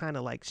these kind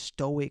of like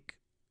stoic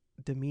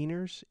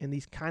demeanors and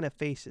these kind of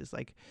faces.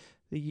 Like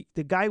the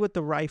guy with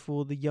the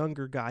rifle, the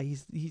younger guy,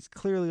 he's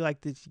clearly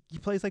like this. He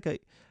plays like a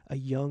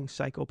young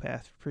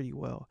psychopath pretty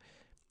well.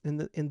 And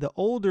the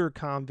older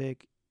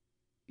convict,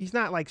 he's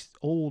not like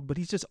old, but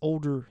he's just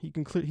older.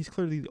 He's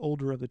clearly the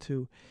older of the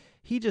two.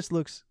 He just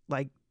looks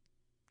like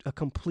a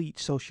complete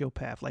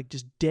sociopath, like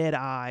just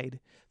dead-eyed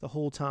the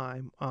whole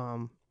time.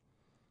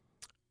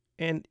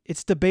 And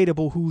it's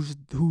debatable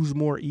who's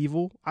more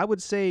evil. I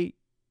would say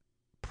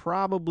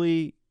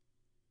probably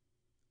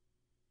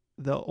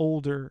the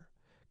older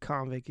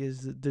convict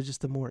is just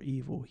the more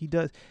evil. He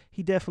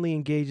definitely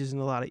engages in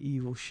a lot of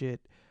evil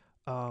shit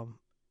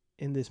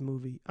in this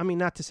movie. I mean,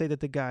 not to say that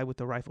the guy with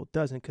the rifle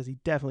doesn't, because he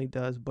definitely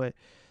does, but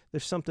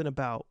there's something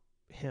about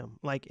him.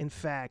 Like, in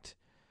fact,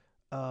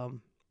 the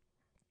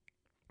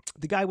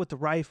guy with the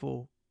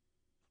rifle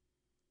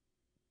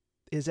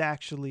is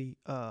actually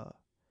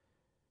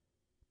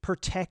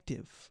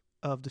protective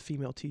of the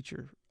female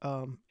teacher.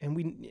 And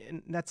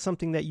that's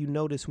something that you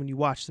notice when you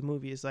watch the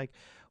movie, is like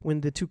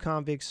when the two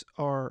convicts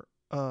are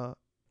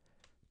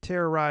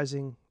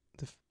terrorizing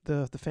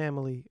the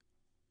family,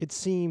 it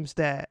seems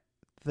that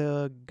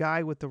the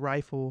guy with the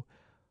rifle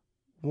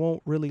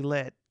won't really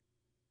let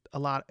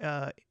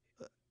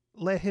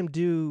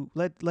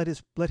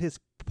his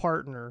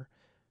partner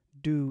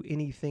do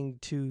anything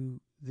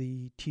to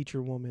the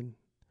teacher woman.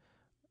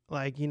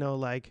 Like,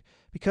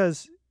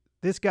 because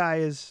this guy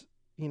is,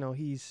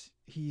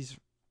 he's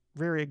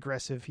very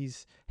aggressive.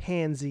 He's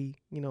handsy,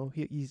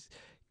 he's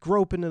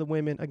groping the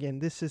women. Again,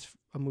 this is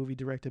a movie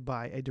directed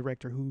by a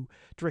director who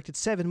directed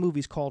 7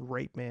 movies called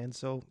Rape Man.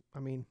 So, I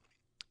mean,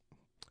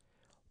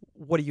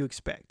 what do you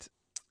expect?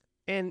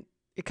 And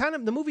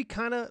the movie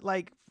kind of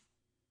like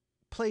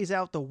plays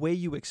out the way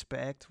you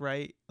expect,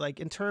 right? Like,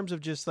 in terms of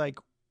just like,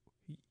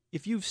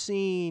 if you've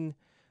seen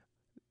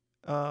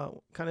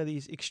kind of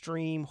these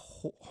extreme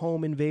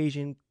home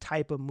invasion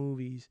type of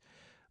movies,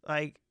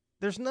 like,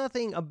 there's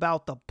nothing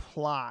about the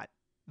plot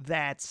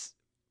that's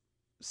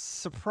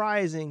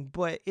surprising,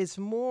 but it's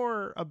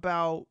more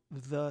about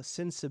the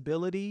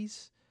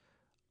sensibilities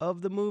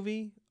of the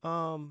movie.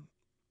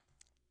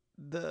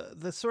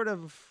 The sort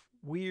of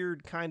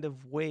weird kind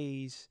of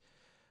ways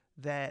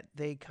that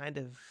they kind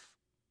of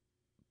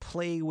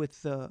play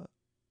with the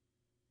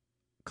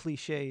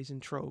cliches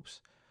and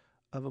tropes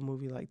of a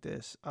movie like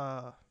this.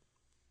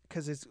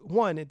 Because it's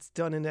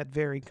done in that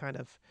very kind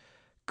of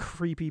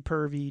creepy,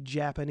 pervy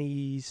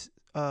Japanese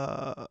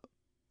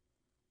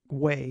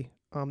way.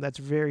 That's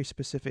very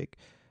specific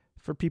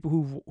for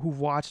people who've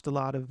watched a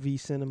lot of V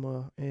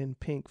cinema and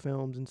Pink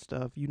films and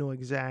stuff. You know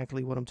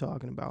exactly what I'm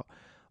talking about.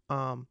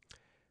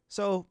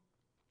 So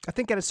I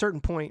think at a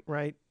certain point,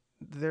 right,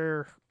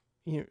 they've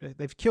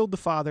killed the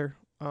father.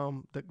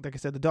 Like I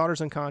said, the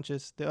daughter's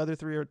unconscious. The other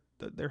 3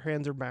 their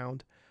hands are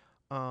bound.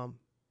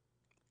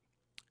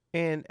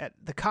 And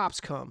the cops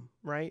come,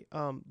 right?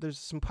 There's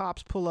some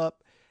cops pull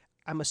up.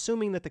 I'm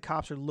assuming that the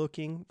cops are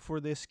looking for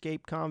the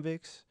escaped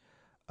convicts.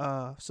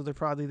 So they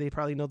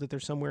probably know that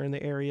they're somewhere in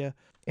the area.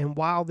 And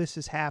while this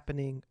is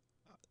happening,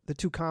 the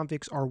 2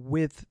 convicts are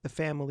with the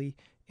family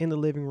in the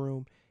living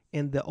room,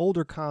 and the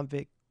older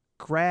convict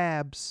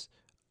grabs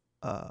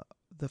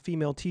the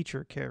female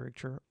teacher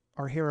character,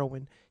 our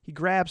heroine. He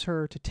grabs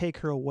her to take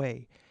her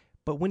away.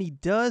 But when he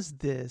does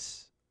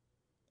this,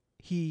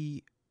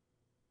 he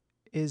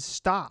is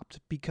stopped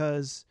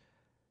because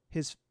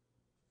his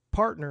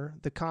partner,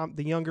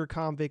 the younger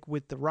convict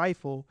with the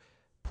rifle,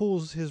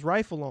 pulls his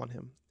rifle on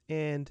him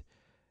and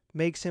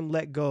makes him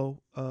let go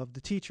of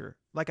the teacher.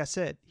 Like I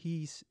said,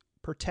 he's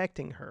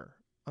protecting her,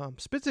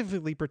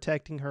 specifically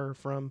protecting her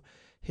from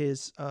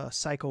his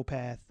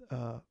psychopath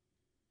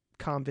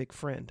convict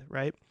friend,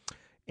 right?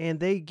 And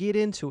they get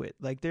into it.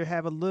 Like, they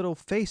have a little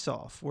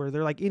face-off where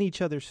they're like in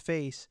each other's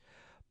face,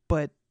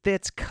 but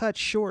that's cut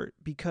short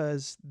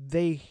because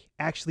they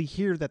actually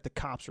hear that the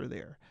cops are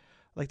there.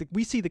 Like,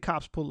 we see the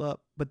cops pull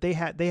up, but they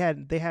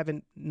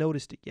haven't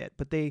noticed it yet.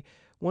 But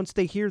once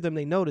they hear them,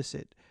 they notice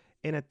it.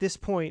 And at this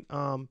point,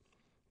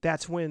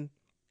 that's when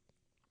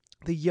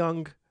the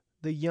young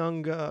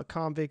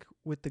convict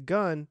with the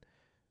gun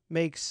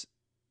makes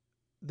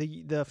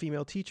the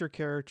female teacher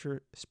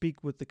character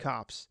speak with the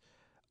cops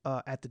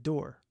at the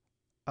door,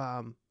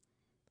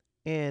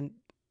 and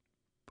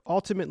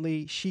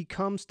ultimately she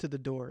comes to the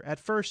door. At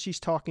first, she's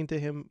talking to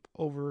him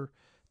through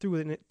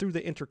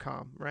the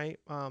intercom, right?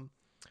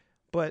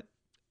 But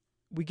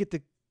we get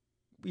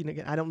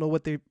I don't know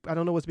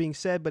what's being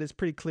said, but it's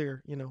pretty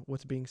clear,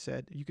 what's being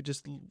said. You could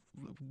just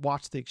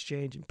watch the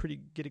exchange and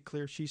get it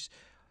clear. She's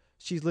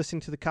listening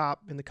to the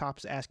cop, and the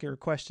cop's asking her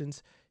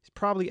questions. He's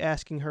probably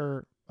asking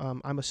her.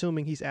 I'm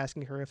assuming he's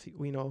asking her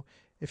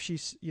if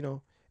she's,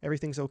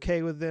 everything's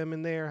okay with them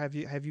in there. Have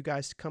you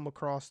guys come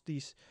across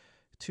these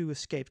two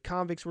escaped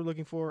convicts we're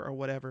looking for or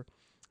whatever?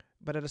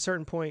 But at a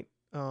certain point,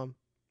 the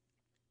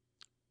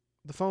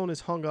phone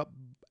is hung up,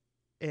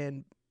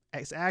 and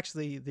it's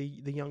actually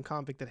the young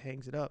convict that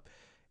hangs it up,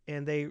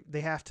 and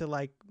they have to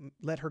like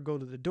let her go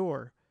to the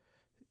door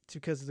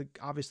because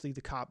obviously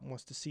the cop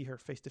wants to see her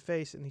face to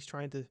face, and he's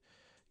trying to,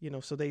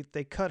 so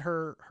they cut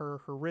her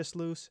wrist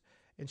loose,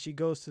 and she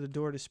goes to the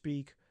door to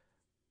speak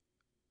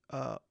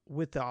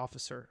with the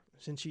officer.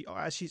 And she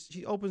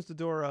opens the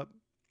door up,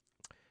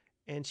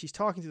 and she's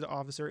talking to the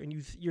officer, and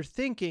you're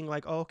thinking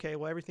like, oh, okay,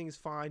 well, everything's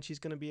fine. She's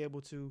going to be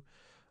able to,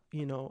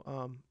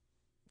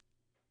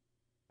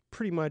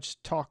 pretty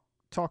much talk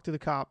to the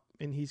cop,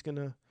 and he's going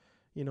to,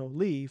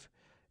 leave.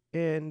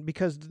 And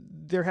because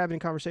they're having a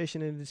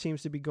conversation, and it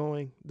seems to be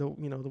going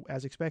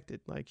as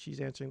expected, like she's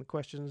answering the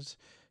questions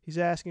he's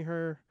asking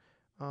her.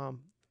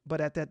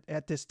 But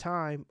at this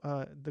time,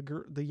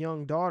 the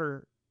young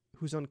daughter,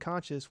 who's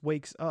unconscious,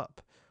 wakes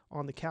up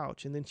on the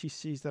couch, and then she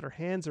sees that her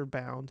hands are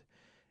bound.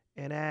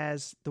 And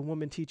as the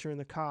woman teacher and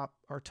the cop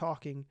are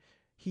talking,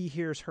 he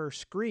hears her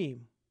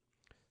scream.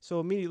 So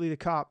immediately the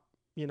cop,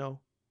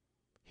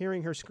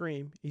 hearing her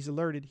scream, he's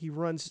alerted. He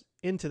runs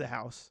into the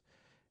house.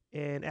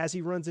 And as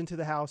he runs into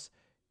the house,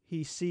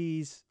 he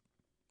sees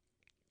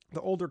the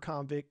older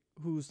convict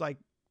who's like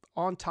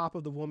on top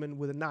of the woman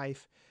with a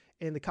knife.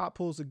 And the cop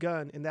pulls a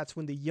gun, and that's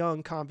when the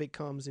young convict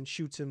comes and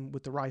shoots him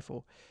with the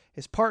rifle.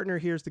 His partner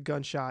hears the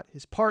gunshot.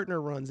 His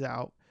partner runs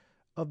out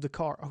of the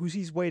car,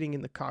 he's waiting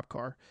in the cop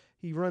car.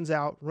 He runs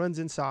out, runs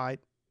inside,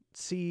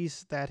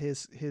 sees that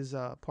his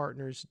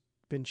partner's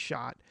been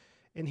shot,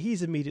 and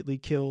he's immediately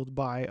killed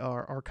by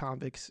our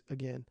convicts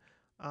again.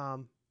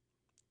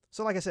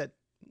 So like I said,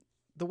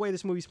 the way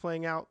this movie's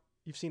playing out,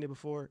 you've seen it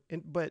before,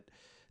 but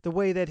the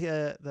way that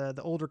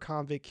the older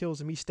convict kills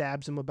him, he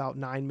stabs him about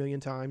 9 million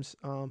times.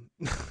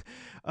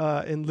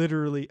 And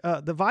literally,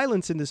 the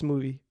violence in this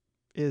movie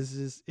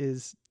is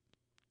it's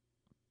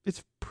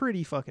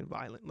pretty fucking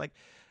violent. Like,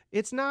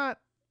 there's not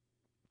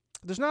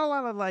a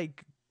lot of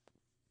like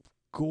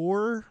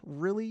gore,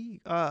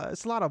 really.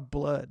 It's a lot of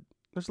blood.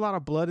 There's a lot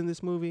of blood in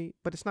this movie,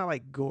 but it's not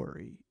like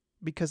gory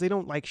because they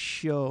don't like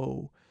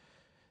show.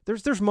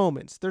 There's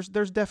moments. There's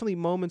definitely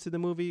moments in the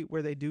movie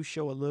where they do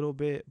show a little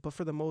bit, but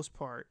for the most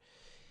part,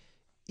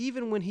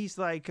 even when he's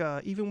like,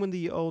 even when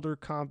the older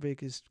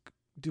convict is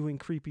doing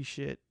creepy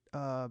shit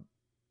to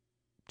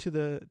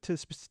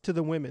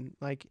the women,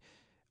 like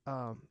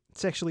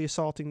sexually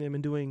assaulting them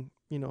and doing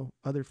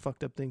other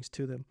fucked up things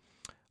to them,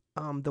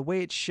 the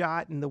way it's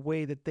shot and the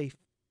way that they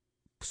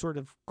sort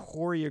of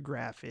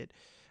choreograph it,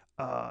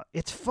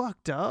 it's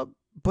fucked up,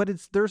 but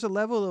there's a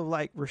level of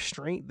like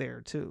restraint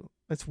there too.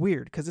 It's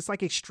weird because it's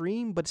like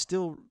extreme, but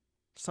still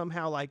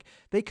somehow like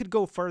they could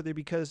go further,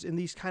 because in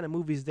these kind of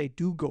movies they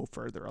do go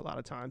further a lot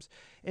of times.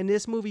 And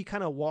this movie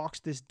kind of walks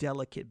this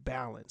delicate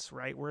balance,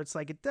 right, where it's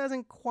like it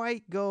doesn't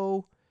quite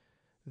go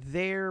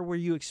there where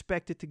you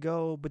expect it to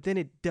go, but then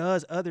it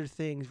does other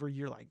things where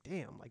you're like,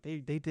 damn, like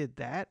they did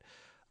that.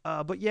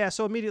 But yeah,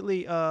 so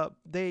immediately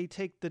they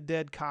take the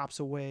dead cops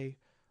away.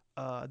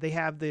 They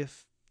have the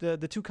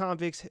two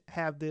convicts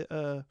have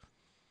the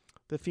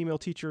female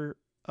teacher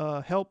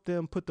help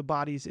them put the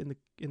bodies in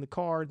the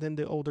car. Then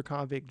the older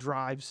convict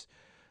drives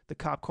the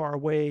cop car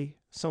away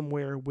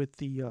somewhere with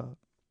the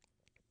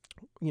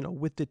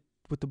with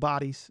the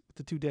bodies,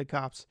 the two dead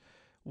cops,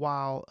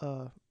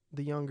 while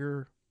the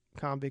younger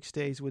convict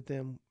stays with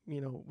them,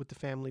 with the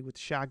family, with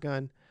the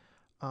shotgun.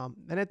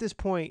 And at this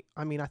point,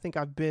 I mean, I think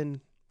I've been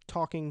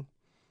talking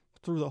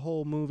through the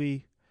whole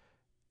movie,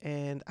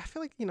 and I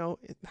feel like,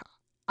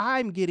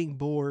 I'm getting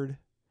bored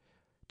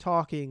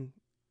talking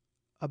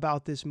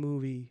about this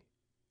movie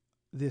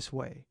this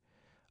way.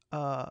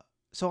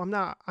 So I'm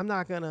not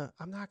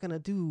gonna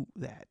do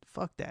that.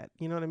 Fuck that.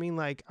 You know what I mean?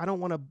 Like, I don't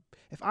want to,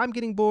 if I'm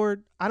getting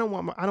bored, I don't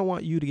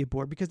want you to get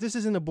bored, because this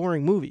isn't a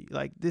boring movie.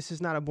 Like, this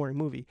is not a boring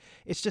movie.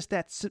 It's just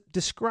that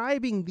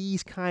describing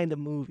these kind of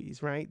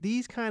movies, right?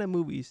 These kind of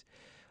movies,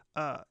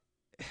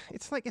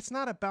 it's like, it's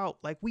not about,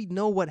 like, we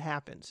know what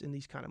happens in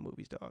these kind of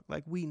movies, dog.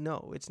 Like, we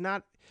know it's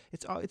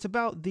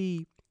about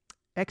the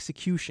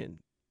execution,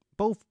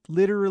 both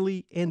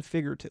literally and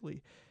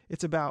figuratively.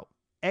 It's about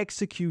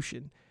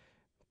execution.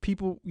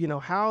 People,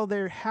 how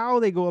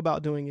they go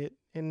about doing it,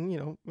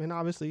 and and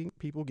obviously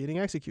people getting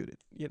executed.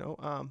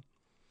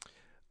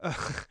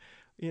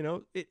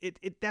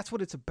 That's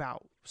what it's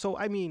about. So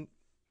I mean,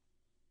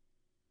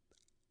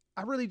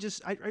 I really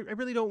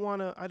don't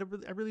want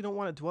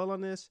to dwell on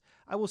this.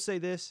 I will say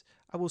this.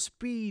 I will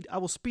speed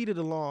it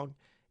along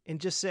and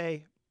just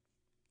say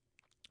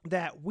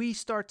that we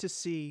start to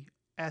see,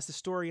 as the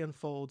story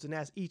unfolds and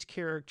as each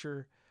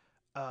character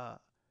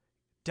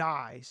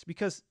dies,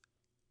 because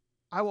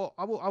I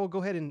will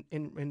go ahead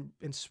and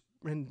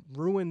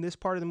ruin this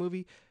part of the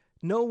movie.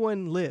 No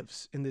one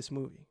lives in this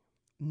movie.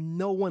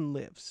 No one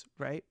lives,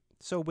 right?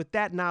 So with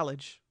that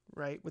knowledge,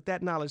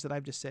 that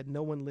I've just said,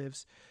 no one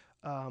lives.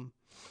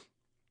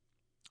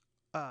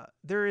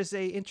 There is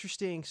a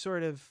interesting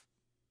sort of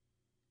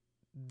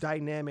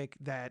dynamic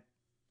that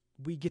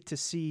we get to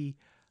see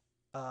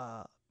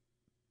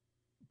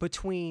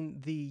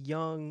between the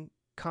young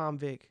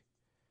convict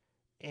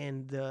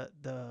and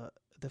the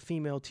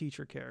female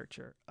teacher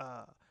character.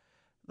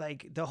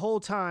 Like the whole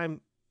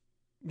time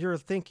you're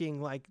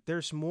thinking like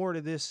there's more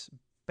to this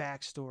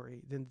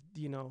backstory than,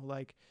 you know,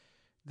 like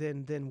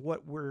than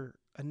what we're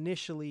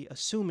initially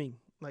assuming.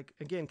 Like,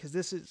 again, because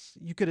this is,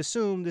 you could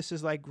assume this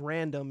is like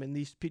random and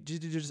these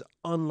just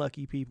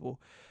unlucky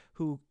people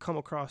who come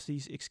across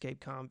these escaped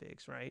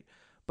convicts, right?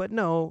 But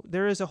no,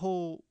 there is a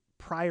whole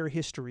prior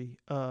history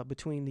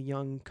between the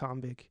young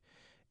convict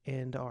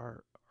and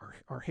our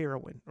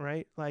heroine,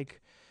 right?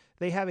 Like,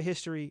 they have a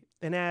history,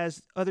 and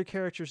as other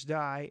characters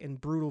die in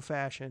brutal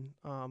fashion,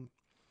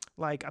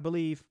 like I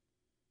believe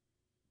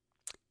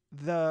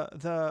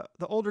the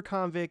older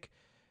convict,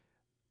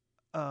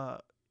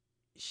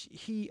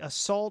 he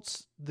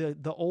assaults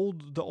the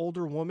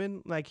older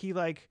woman. Like he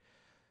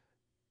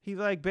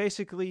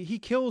basically he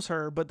kills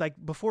her, but like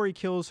before he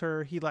kills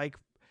her, he like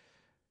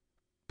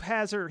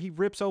has her, he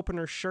rips open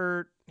her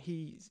shirt,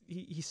 he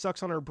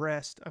sucks on her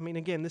breast. I mean,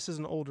 again, this is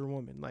an older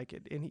woman, like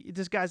it, and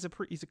this guy's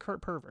he's a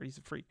pervert, he's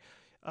a freak.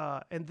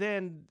 And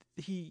then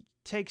he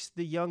takes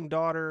the young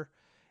daughter,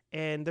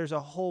 and there's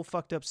a whole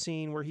fucked up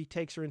scene where he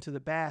takes her into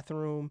the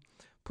bathroom,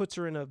 puts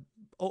her in the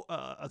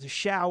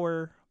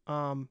shower,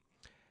 and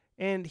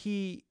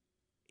it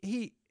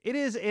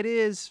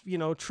is, you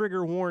know,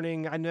 trigger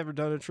warning. I've never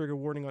done a trigger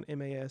warning on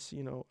MAS,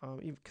 you know,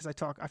 because I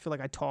feel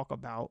like I talk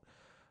about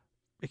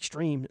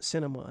extreme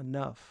cinema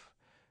enough.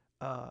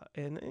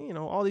 And, you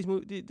know, all these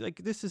movies,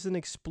 like, this is an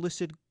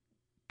explicit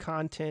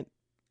content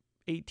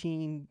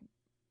 18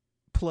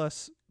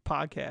 plus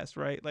podcast,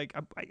 right? Like,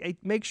 I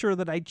make sure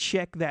that I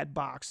check that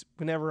box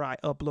whenever I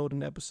upload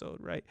an episode,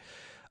 right?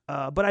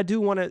 But I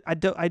do want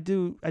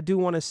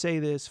to say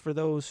this for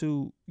those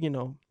who, you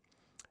know,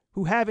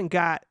 who haven't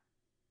got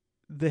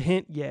the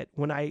hint yet,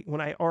 when I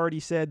already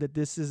said that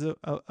this is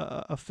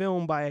a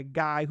film by a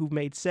guy who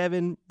made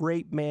 7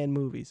 rape man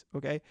movies.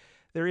 Okay,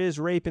 there is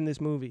rape in this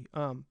movie.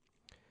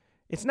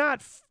 It's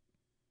not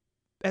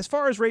as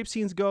far as rape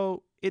scenes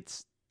go.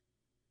 It's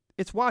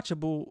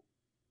watchable.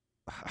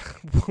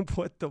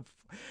 What the,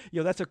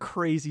 that's a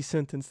crazy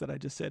sentence that I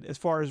just said. As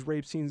far as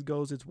rape scenes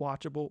goes, it's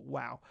watchable.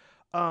 Wow.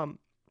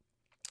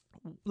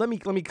 Let me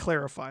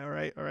clarify. All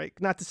right.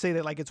 Not to say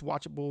that like it's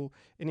watchable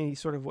in any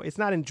sort of way. It's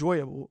not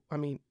enjoyable. I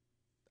mean,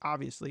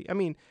 obviously. I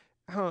mean,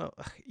 I don't know.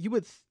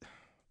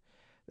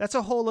 That's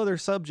a whole other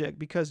subject,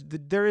 because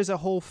there is a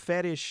whole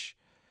fetish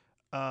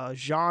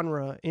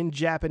genre in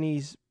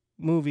Japanese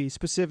movies,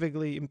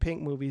 specifically in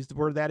pink movies,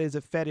 where that is a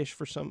fetish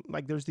for some.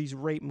 Like, there's these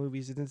rape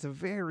movies, and it's a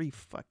very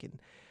fucking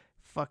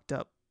fucked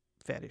up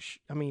fetish.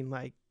 I mean,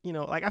 like, you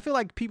know, like I feel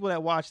like people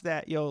that watch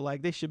that,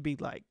 like they should be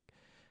like,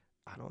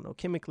 I don't know,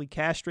 chemically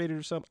castrated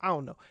or something. I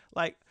don't know.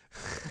 Like,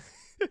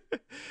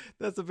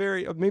 that's a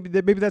very, maybe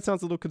that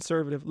sounds a little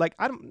conservative. Like,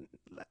 let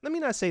me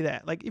not say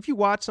that. Like, if you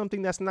watch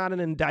something, that's not an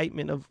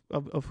indictment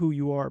of who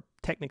you are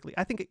technically.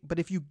 I think, but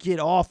if you get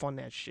off on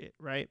that shit,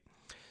 right?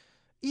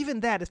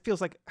 Even that, it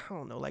feels like, I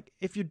don't know, like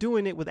if you're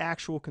doing it with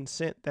actual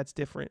consent, that's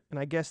different. And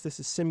I guess this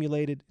is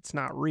simulated. It's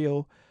not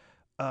real.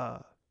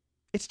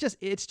 It's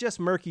just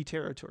murky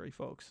territory,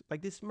 folks.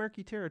 Like, this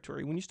murky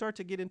territory. When you start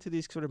to get into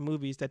these sort of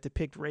movies that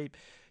depict rape,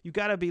 you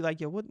got to be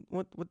like, what,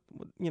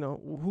 you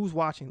know, who's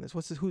watching this?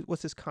 What's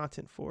this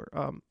content for?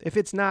 If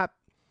it's not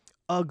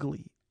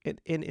ugly and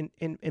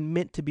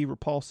meant to be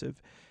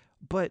repulsive,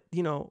 but,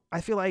 you know,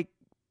 I feel like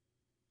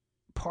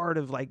part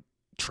of like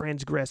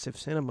transgressive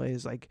cinema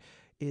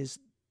is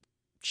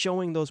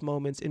showing those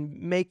moments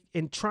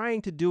and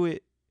trying to do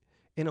it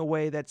in a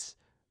way that's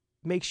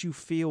makes you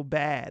feel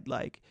bad.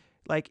 Like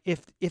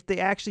if they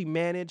actually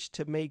manage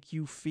to make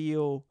you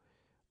feel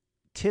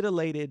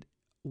titillated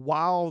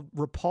while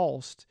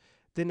repulsed,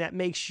 then that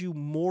makes you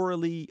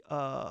morally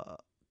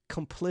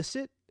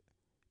complicit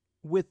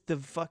with the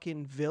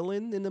fucking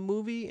villain in the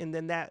movie, and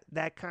then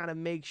that kind of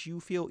makes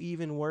you feel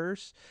even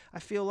worse. I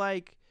feel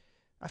like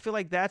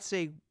that's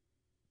a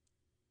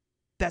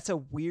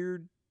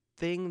weird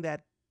thing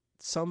that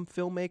some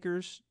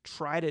filmmakers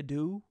try to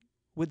do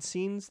with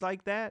scenes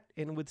like that,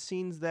 and with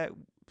scenes that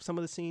some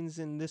of the scenes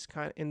in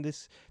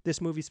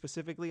this movie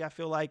specifically, I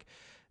feel like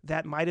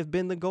that might have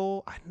been the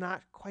goal. I'm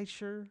not quite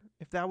sure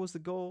if that was the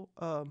goal.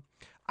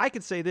 I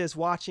could say this,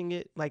 watching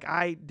it, like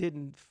I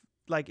didn't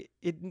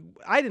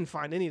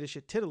find any of the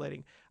shit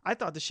titillating. I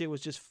thought the shit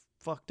was just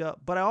fucked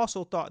up. But I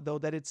also thought, though,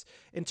 that it's,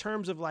 in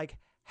terms of like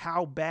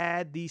how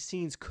bad these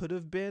scenes could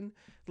have been,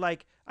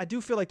 like I do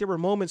feel like there were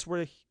moments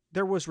where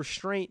there was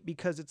restraint,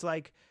 because it's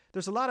like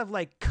there's a lot of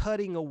like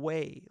cutting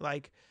away,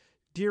 like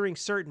during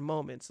certain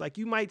moments. Like,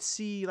 you might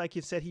see, like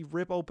you said, he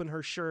rip open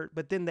her shirt,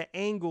 but then the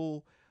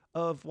angle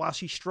of while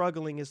she's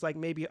struggling is like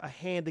maybe a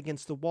hand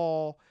against the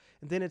wall,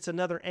 and then it's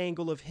another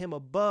angle of him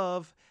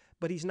above,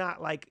 but he's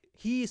not, like,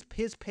 his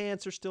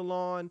pants are still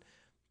on.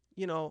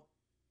 You know,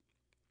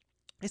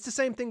 it's the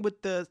same thing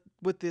with the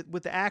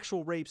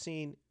actual rape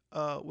scene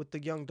with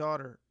the young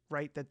daughter,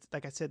 right? That's,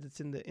 like I said, that's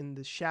in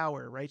the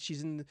shower, right?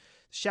 She's in the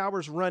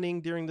showers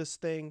running during this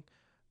thing.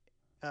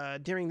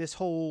 during this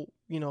whole,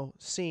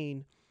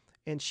 scene,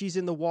 and she's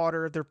in the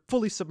water. They're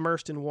fully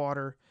submersed in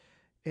water,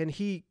 and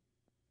he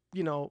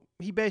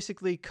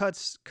basically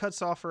cuts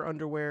off her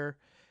underwear,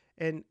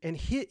 and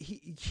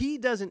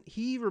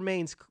he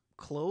remains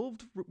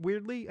clothed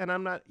weirdly, and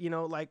I'm not,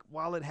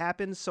 while it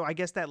happens. So I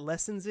guess that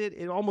lessens it.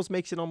 It almost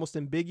makes it almost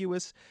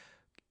ambiguous,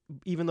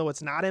 even though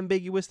it's not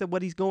ambiguous that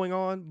what he's going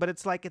on, but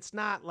it's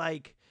not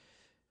like,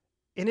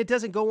 and it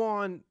doesn't go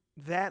on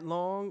that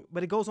long,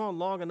 but it goes on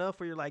long enough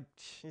where you're like,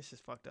 this is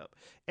fucked up.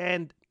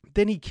 And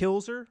then he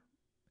kills her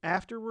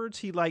afterwards.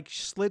 He like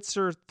slits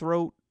her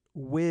throat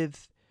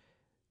with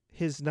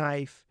his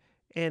knife,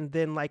 and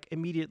then like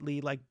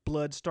immediately like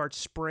blood starts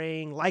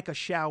spraying like a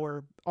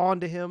shower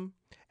onto him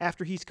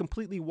after he's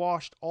completely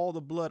washed all the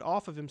blood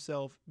off of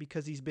himself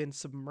because he's been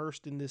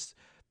submersed in this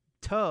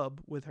tub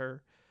with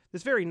her.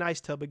 This very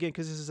nice tub, again,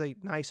 because this is a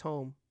nice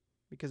home,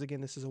 because again,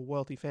 this is a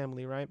wealthy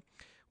family, right?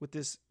 With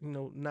this,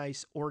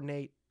 nice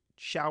ornate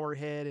shower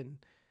head, and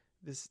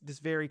this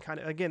very kind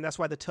of, again, that's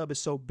why the tub is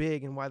so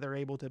big and why they're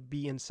able to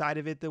be inside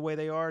of it the way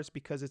they are, is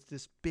because it's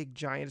this big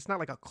giant. It's not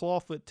like a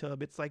clawfoot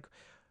tub. It's like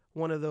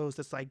one of those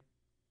that's like,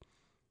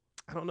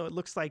 I don't know, it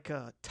looks like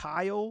a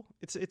tile.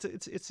 It's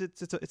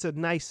a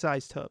nice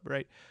sized tub,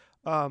 right?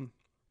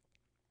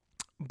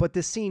 But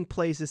this scene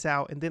plays this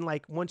out, and then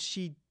like once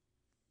she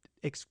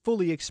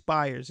fully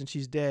expires and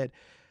she's dead,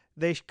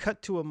 they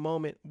cut to a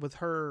moment with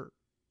her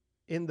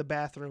in the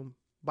bathroom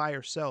by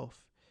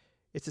herself.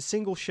 It's a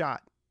single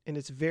shot, and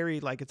it's a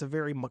very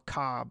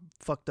macabre,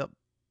 fucked up,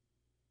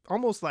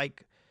 almost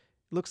like,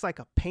 looks like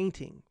a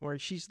painting where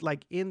she's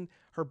like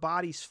her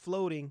body's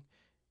floating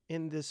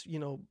in this,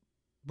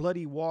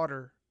 bloody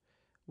water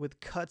with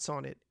cuts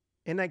on it.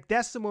 And like,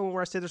 that's the moment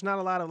where I said there's not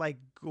a lot of like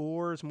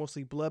gore, it's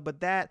mostly blood,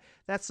 but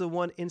that's the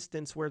one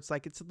instance where it's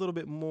like, it's a little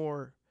bit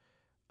more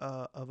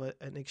of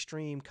an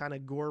extreme kind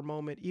of gore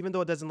moment, even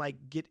though it doesn't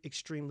like get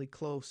extremely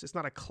close. It's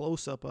not a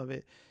close up of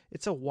it.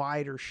 It's a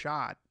wider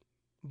shot,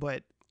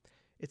 but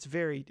it's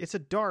a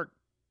dark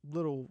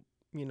little,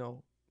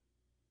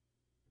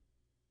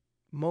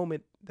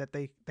 moment that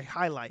they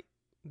highlight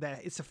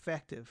that it's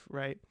effective.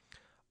 Right.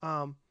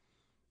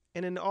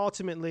 And then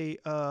ultimately,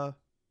 all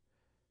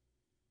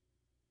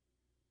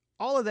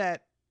of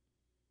that,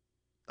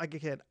 like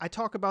again, I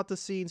talk about the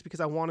scenes because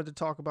I wanted to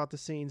talk about the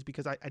scenes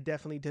because I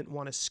definitely didn't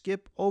want to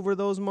skip over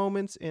those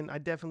moments. And I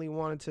definitely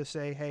wanted to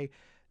say, hey,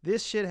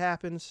 this shit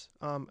happens.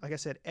 Like I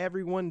said,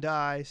 everyone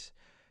dies.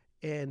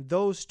 And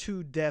those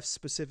two deaths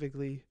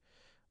specifically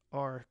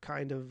are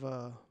kind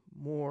of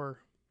more,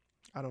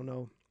 I don't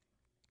know,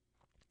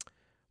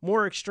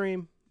 more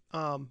extreme.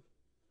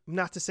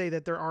 Not to say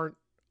that there aren't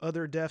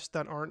other deaths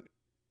that aren't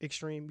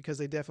extreme, because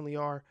they definitely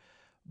are.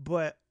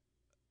 But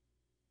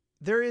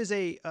there is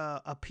a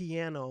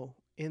piano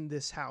in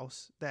this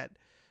house that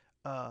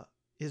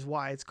is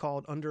why it's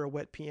called Under a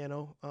Wet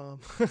Piano,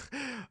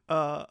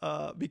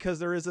 because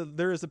there is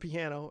a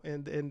piano,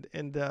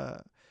 and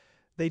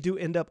they do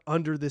end up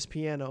under this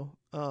piano.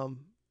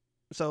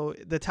 So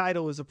the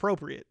title is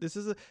appropriate. This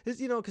is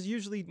because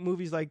usually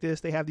movies like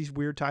this, they have these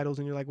weird titles,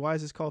 and you're like, why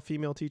is this called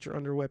Female Teacher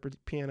Under a Wet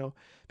Piano?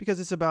 Because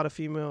it's about a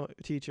female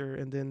teacher,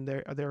 and then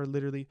there are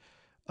literally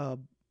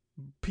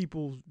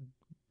people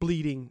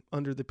bleeding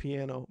under the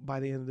piano by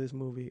the end of this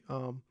movie.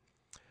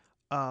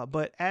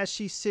 But as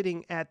she's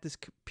sitting at this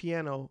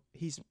piano,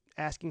 he's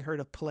asking her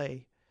to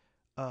play.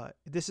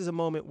 This is a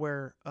moment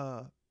where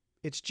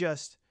it's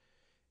just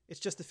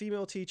the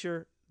female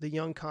teacher, the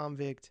young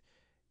convict,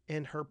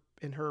 and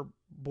her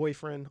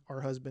boyfriend or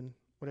husband,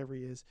 whatever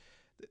he is.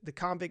 The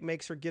convict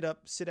makes her get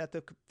up, sit at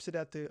the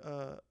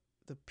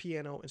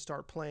piano and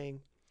start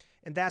playing.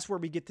 And that's where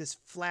we get this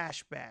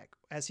flashback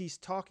as he's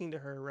talking to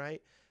her,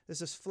 right? There's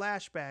this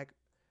flashback.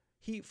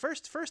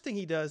 First thing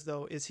he does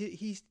though is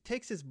he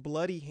takes his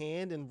bloody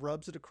hand and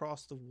rubs it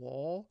across the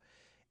wall,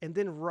 and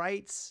then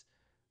writes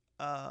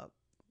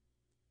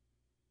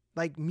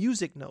like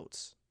music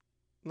notes,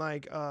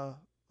 like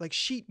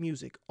sheet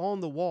music on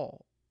the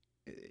wall.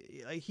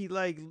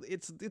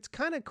 It's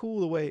kind of cool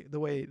the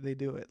way they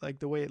do it, like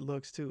the way it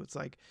looks too. It's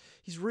like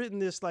he's written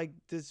this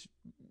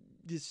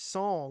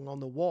song on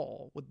the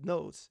wall with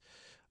notes.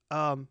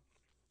 And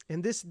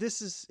this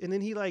is, and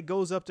then he like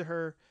goes up to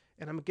her,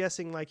 and I'm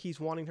guessing like he's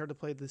wanting her to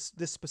play this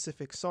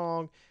specific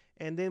song.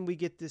 And then we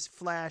get this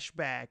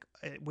flashback,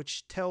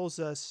 which tells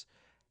us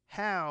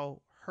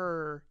how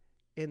her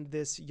and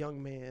this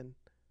young man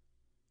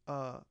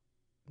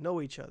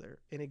know each other.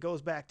 And it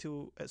goes back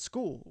to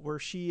school, where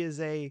she is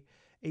a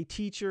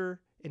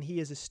teacher and he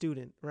is a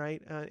student,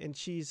 right? And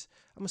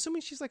I'm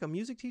assuming she's like a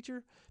music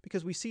teacher,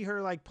 because we see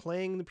her like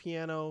playing the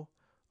piano.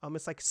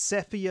 It's like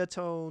sepia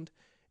toned,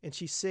 and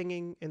she's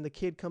singing, and the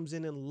kid comes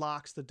in and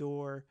locks the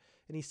door,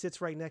 and he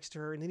sits right next to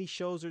her, and then he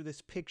shows her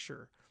this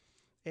picture.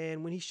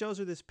 And when he shows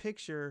her this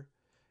picture,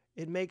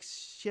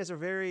 she has a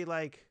very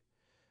like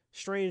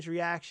strange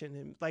reaction,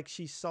 and like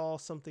she saw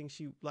something,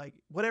 she like,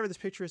 whatever this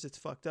picture is, it's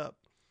fucked up.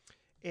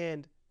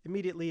 And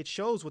immediately it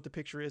shows what the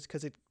picture is,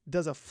 because it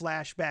does a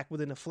flashback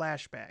within a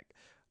flashback,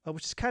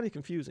 which is kind of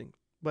confusing.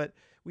 But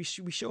we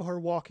show her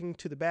walking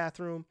to the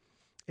bathroom,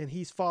 and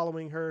he's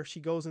following her. She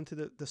goes into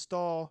the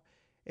stall,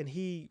 and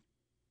he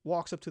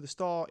walks up to the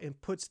stall and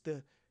puts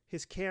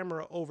his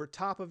camera over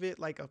top of it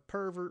like a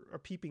pervert or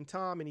peeping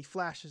Tom, and he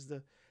flashes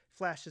the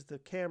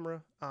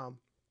camera.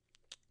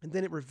 And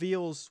then it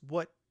reveals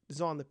what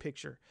is on the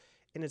picture,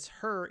 and it's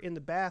her in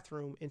the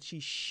bathroom, and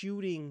she's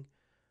shooting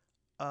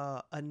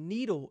a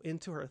needle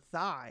into her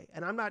thigh.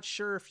 And I'm not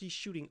sure if she's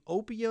shooting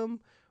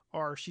opium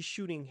or she's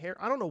shooting hair.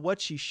 I don't know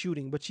what she's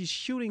shooting, but she's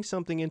shooting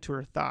something into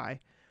her thigh.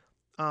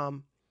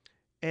 And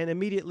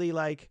immediately,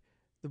 like,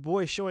 the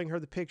boy is showing her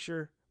the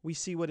picture. We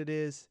see what it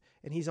is,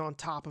 and he's on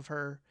top of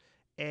her,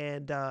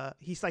 and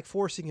he's like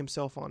forcing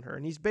himself on her.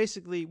 And he's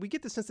basically, we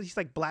get the sense that he's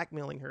like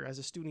blackmailing her as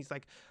a student. He's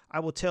like,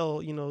 I will tell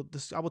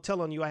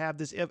on you, I have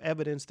this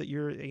evidence that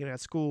you're, at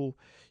school,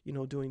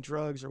 doing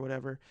drugs or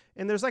whatever.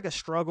 And there's like a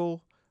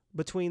struggle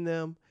between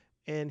them,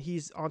 and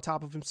he's on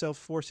top of himself,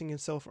 forcing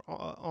himself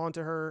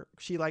onto her.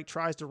 She like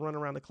tries to run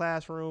around the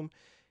classroom.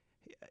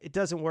 It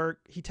doesn't work.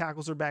 He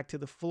tackles her back to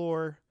the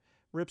floor,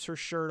 rips her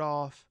shirt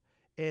off,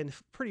 and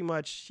pretty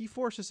much he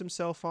forces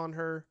himself on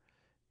her.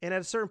 And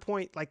at a certain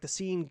point, like, the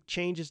scene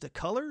changes to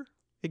color.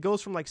 It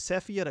goes from like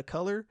sepia to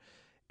color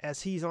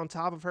as he's on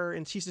top of her,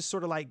 and she's just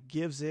sort of like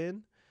gives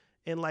in.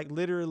 And like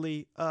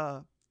literally,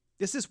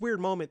 it's this weird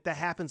moment that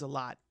happens a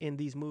lot in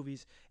these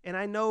movies. And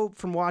I know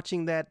from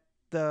watching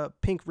the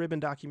Pink Ribbon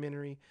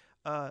documentary,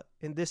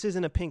 and this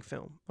isn't a Pink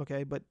film,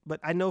 okay, but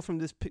I know from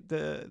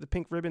the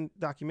Pink Ribbon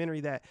documentary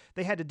that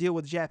they had to deal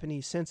with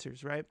Japanese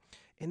censors, right?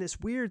 And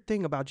this weird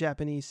thing about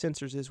Japanese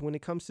censors is when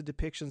it comes to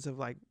depictions of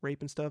like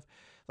rape and stuff,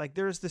 like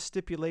there's this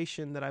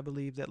stipulation that I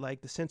believe that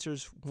like the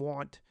censors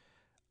want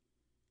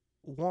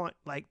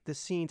like the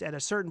scenes at a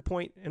certain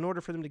point, in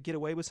order for them to get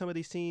away with some of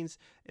these scenes,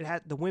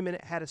 the women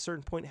at a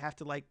certain point have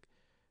to like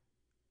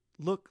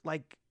look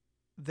like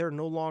they're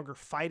no longer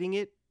fighting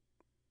it.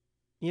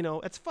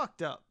 It's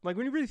fucked up. Like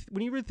when you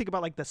really think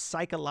about like the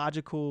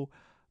psychological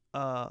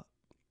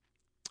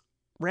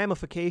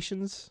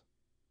ramifications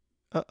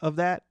of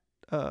that,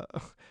 I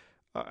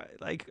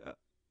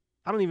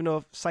don't even know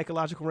if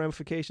psychological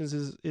ramifications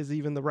is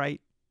even the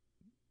right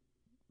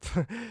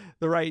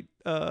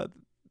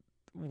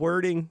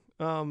wording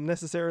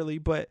necessarily,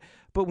 but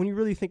when you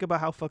really think about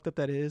how fucked up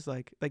that is,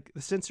 like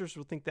the censors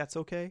will think that's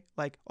okay.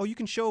 Like, oh, you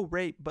can show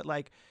rape, but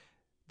like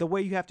the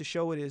way you have to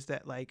show it is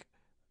that like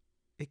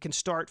it can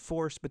start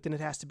forced, but then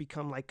it has to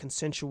become like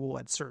consensual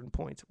at certain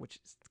points, which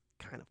is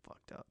kind of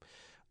fucked up.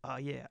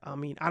 Yeah, I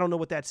mean, I don't know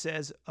what that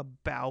says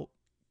about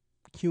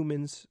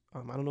humans. I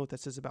don't know what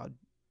that says about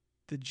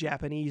the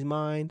Japanese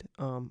mind.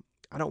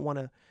 I don't want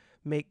to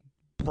make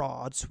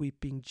broad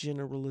sweeping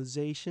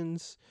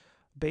generalizations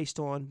based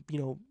on,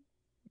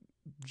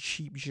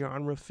 cheap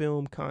genre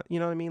film. You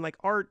know what I mean? Like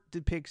art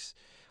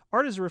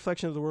is a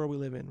reflection of the world we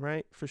live in,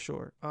 right? For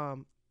sure.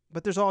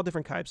 But there's all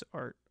different types of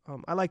art.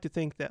 I like to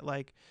think that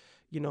like,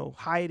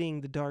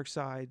 hiding the dark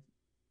side,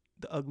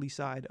 the ugly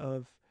side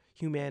of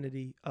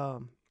humanity,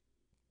 or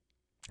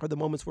the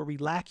moments where we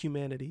lack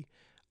humanity,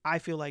 I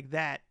feel like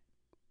that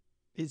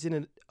is in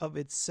and of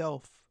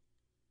itself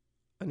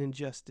an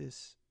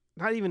injustice.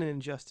 Not even an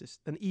injustice,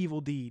 an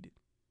evil deed,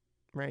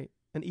 right?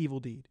 An evil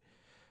deed,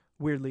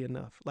 weirdly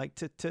enough. Like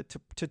to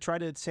try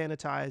to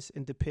sanitize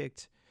and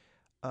depict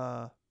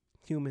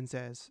humans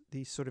as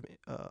these sort of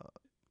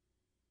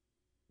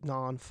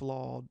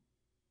non-flawed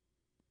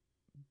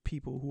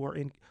people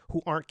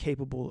who aren't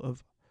capable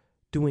of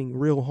doing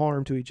real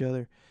harm to each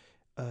other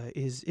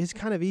is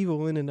kind of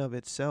evil in and of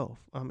itself.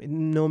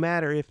 No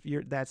matter if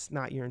that's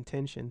not your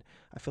intention,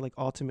 I feel like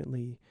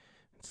ultimately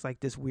it's like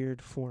this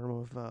weird form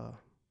of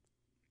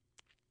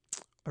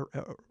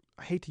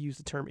I hate to use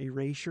the term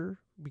erasure,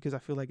 because I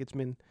feel like it's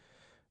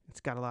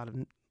got a lot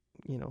of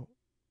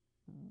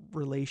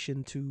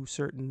relation to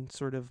certain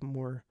sort of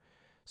more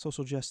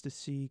social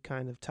justice-y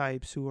kind of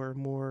types who are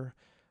more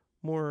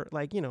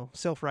like,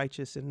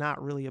 self-righteous and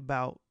not really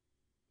about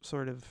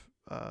sort of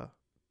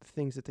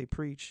things that they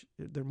preach.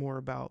 They're more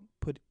about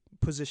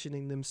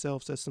positioning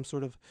themselves as some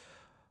sort of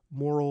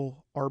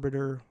moral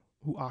arbiter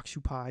who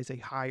occupies a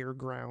higher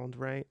ground,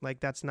 right? Like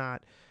that's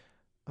not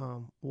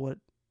what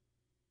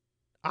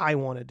I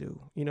want to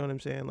do. You know what I'm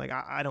saying? Like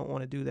I don't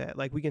want to do that.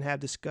 Like we can have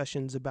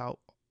discussions about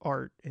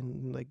art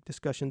and like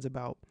discussions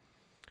about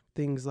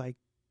things like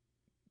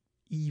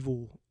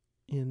evil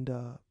and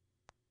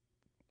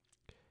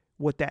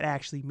what that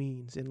actually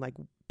means, and like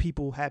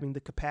people having the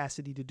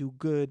capacity to do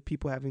good,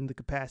 people having the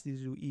capacity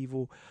to do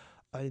evil,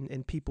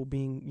 and people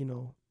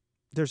being,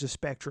 there's a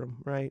spectrum,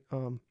 right?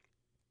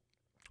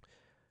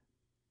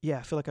 Yeah,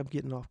 I feel like I'm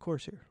getting off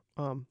course here.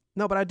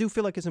 No, but I do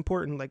feel like it's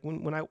important. Like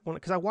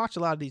because I watch a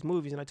lot of these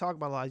movies and I talk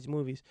about a lot of these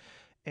movies,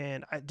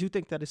 and I do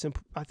think that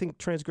I think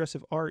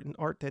transgressive art and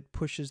art that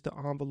pushes the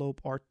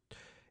envelope, art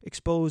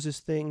exposes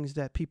things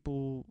that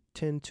people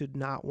tend to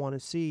not want to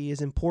see, is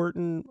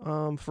important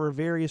for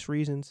various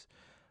reasons.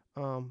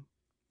 And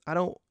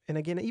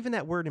again, even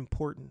that word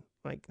important,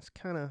 like it's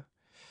kind of,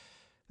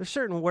 there's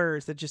certain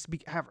words that just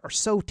are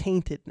so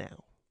tainted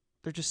now.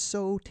 They're just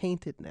so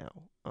tainted now.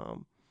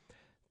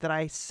 that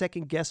I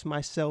second guess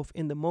myself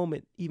in the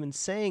moment, even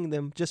saying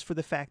them, just for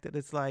the fact that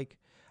it's like,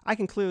 I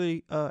can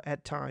clearly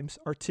at times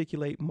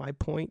articulate my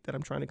point that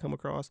I'm trying to come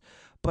across,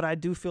 but I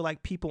do feel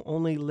like people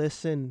only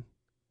listen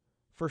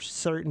for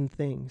certain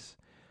things.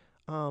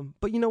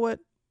 But you know what?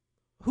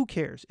 Who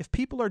cares? If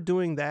people are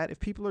doing that, if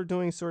people are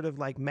doing sort of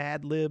like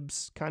Mad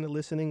Libs kind of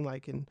listening,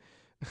 like in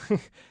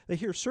they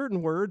hear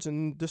certain words,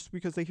 and just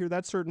because they hear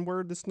that certain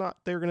word, that's not,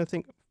 they're going to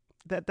think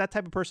that that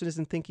type of person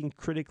isn't thinking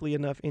critically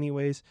enough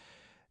anyways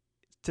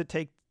to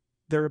take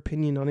their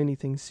opinion on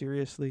anything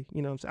seriously.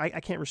 You know what I'm saying? I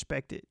can't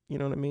respect it. You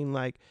know what I mean?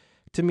 Like,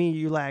 to me,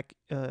 you lack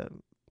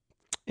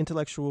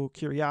intellectual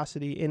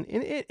curiosity and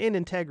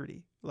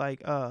integrity.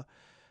 Like,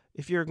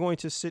 if you're going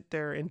to sit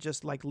there and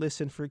just like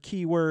listen for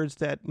keywords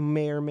that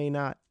may or may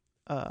not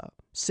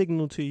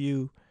signal to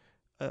you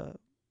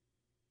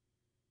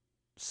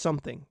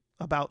something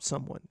about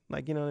someone,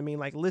 like, you know what I mean?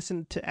 Like,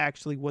 listen to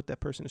actually what that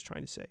person is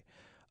trying to say.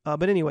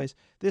 But anyways,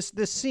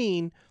 this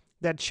scene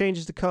that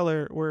changes the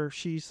color, where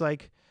she's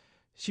like,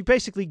 she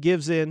basically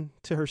gives in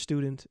to her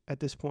student at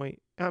this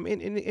point. And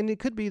it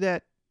could be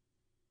that,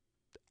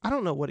 I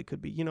don't know what it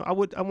could be. You know, I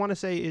want to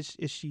say,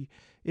 is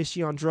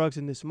she on drugs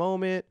in this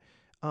moment?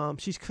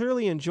 She's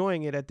clearly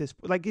enjoying it at this,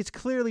 like, it's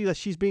clearly that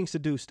she's being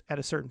seduced at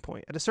a certain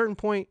point. At a certain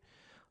point,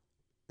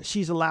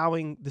 she's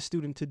allowing the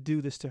student to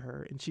do this to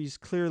her, and she's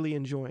clearly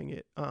enjoying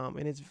it.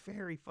 And it's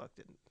very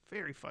fucking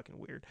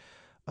weird,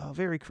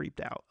 very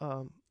creeped out.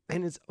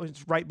 And it's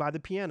right by the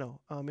piano.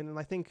 And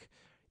I think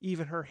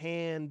even her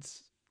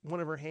hands, one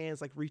of her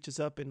hands like reaches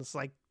up and it's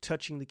like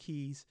touching the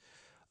keys.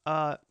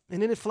 And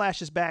then it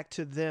flashes back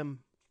to them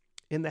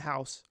in the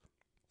house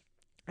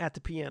at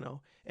the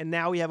piano. And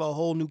now we have a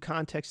whole new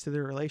context to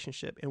their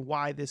relationship and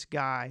why this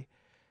guy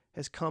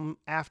has come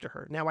after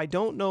her. Now, I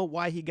don't know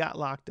why he got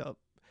locked up.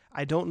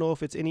 I don't know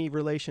if it's any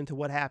relation to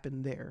what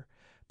happened there,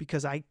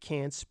 because I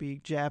can't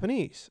speak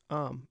Japanese.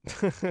 But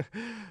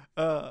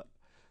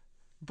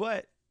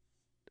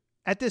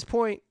at this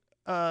point,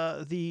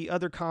 the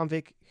other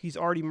convict, he's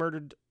already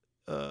murdered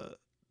the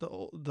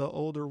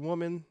older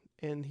woman,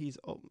 and he's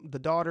the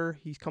daughter.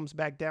 He comes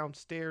back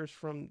downstairs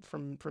from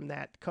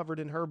that, covered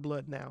in her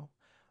blood now.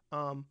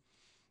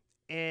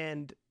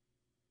 And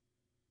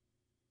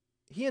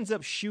he ends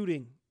up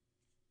shooting.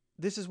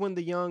 This is when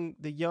the young,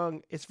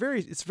 it's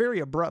very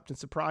abrupt and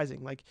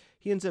surprising. Like,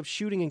 he ends up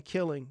shooting and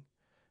killing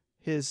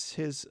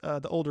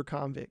the older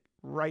convict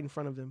right in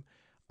front of them.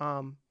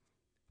 And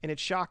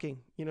it's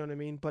shocking, you know what I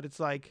mean? But it's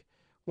like,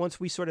 once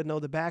we sort of know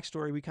the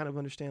backstory, we kind of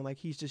understand, like,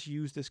 he's just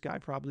used this guy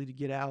probably to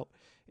get out,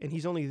 and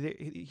he's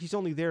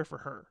only there for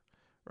her.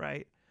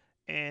 Right.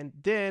 And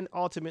then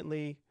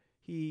ultimately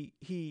he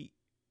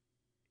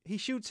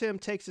shoots him,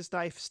 takes his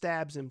knife,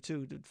 stabs him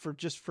too,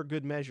 for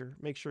good measure,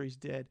 make sure he's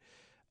dead.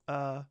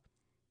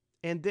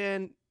 And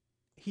then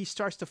he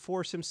starts to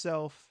force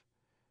himself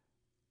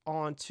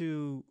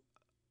onto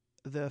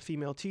the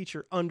female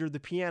teacher under the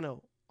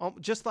piano.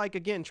 Just like,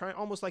 again,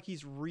 almost like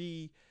he's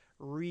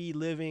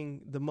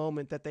reliving the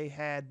moment that they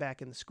had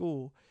back in the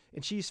school.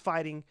 And she's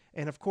fighting.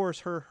 And of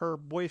course, her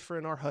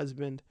boyfriend or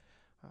husband,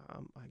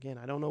 again,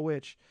 I don't know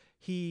which,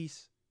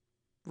 he's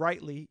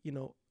rightly,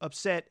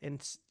 upset,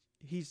 and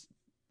he's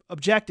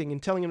objecting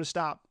and telling him to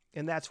stop.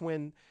 And that's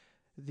when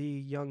the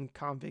young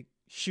convict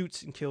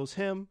shoots and kills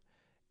him.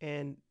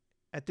 And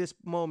at this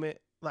moment,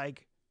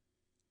 like,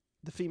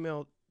 the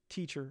female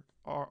teacher,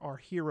 our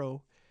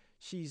hero,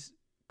 she's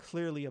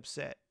clearly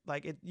upset.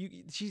 Like,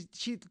 she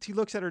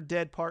looks at her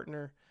dead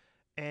partner,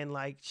 and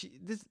like,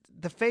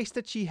 the face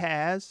that she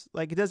has,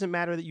 like, it doesn't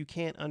matter that you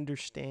can't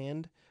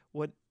understand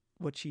what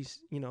she's,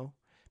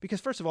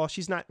 because first of all,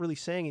 she's not really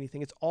saying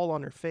anything. It's all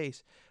on her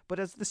face. But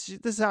as this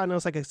is how I know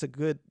it's like, it's a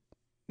good,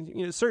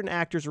 certain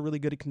actors are really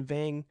good at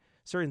conveying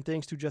certain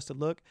things to just a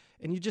look,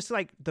 and you just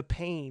like the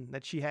pain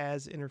that she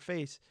has in her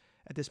face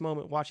at this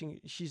moment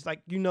watching. She's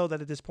like,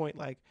 that at this point,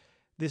 like,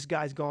 this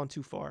guy's gone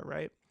too far,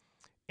 right?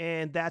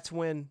 And that's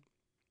when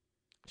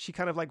she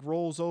kind of like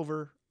rolls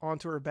over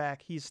onto her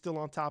back. He's still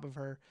on top of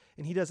her,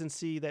 and he doesn't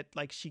see that,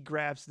 like, she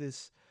grabs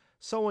this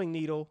sewing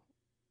needle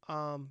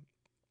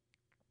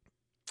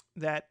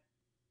that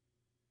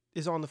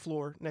is on the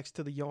floor next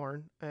to the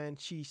yarn, and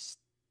she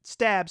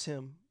stabs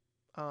him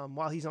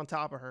while he's on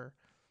top of her.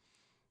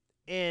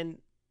 And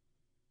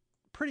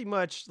pretty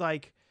much,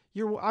 like,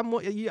 you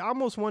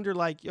almost wonder,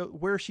 like,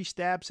 where she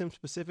stabs him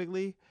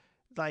specifically,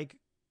 like,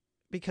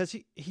 because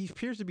he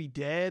appears to be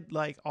dead,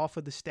 like, off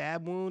of the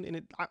stab wound.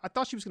 And I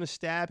thought she was going to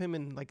stab him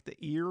in, like, the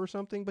ear or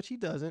something, but she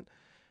doesn't.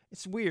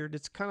 It's weird.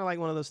 It's kind of like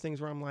one of those things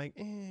where I'm like,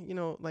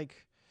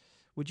 like,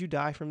 would you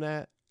die from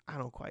that? I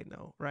don't quite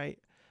know, right?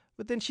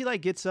 But then she,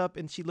 like, gets up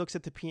and she looks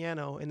at the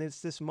piano, and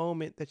it's this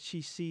moment that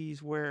she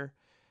sees where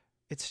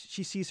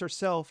she sees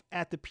herself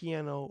at the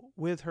piano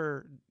with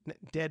her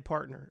dead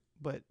partner.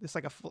 But it's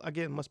like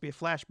again, must be a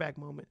flashback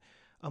moment,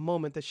 a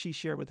moment that she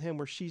shared with him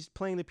where she's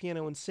playing the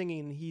piano and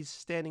singing, and he's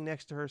standing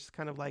next to her,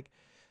 kind of like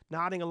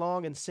nodding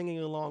along and singing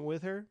along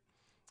with her.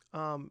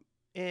 And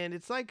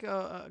it's like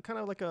kind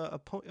of like a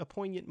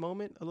poignant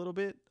moment a little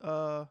bit.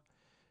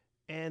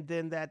 And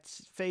then that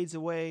fades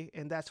away,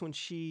 and that's when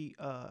she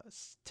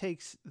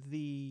takes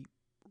the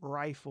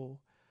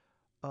rifle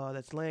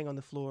that's laying on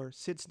the floor,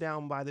 sits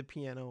down by the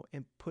piano,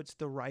 and puts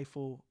the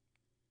rifle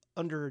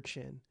under her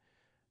chin,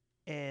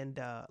 and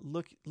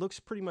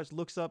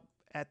looks up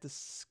at the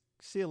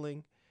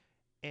ceiling,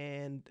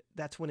 and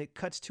that's when it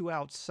cuts to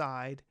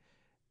outside,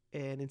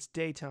 and it's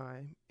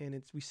daytime,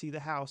 and we see the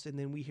house, and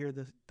then we hear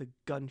the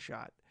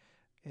gunshot.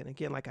 And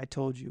again, like I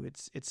told you,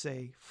 it's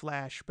a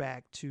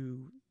flashback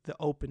to the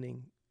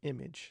opening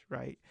image,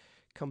 right?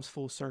 Comes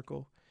full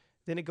circle.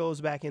 Then it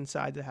goes back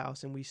inside the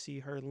house, and we see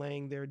her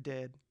laying there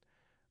dead,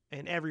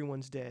 and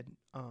everyone's dead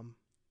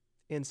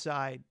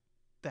inside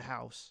the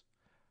house.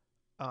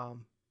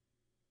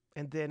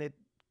 And then it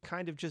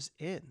kind of just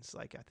ends.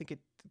 Like I think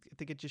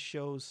it just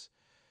shows,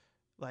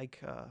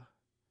 like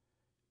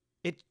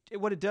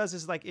what it does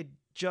is like it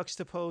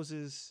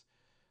juxtaposes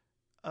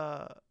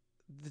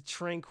the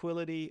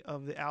tranquility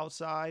of the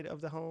outside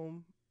of the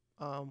home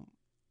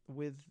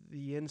with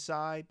the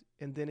inside,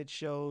 and then it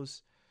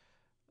shows,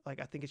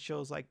 like I think it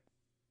shows like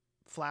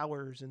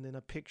flowers and then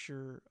a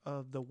picture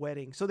of the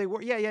wedding. So they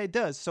were, yeah, it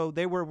does. So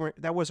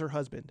that was her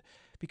husband,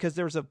 because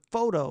there's a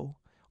photo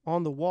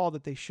on the wall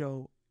that they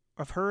show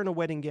of her in a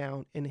wedding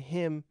gown and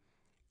him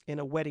in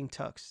a wedding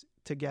tux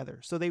together.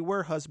 So they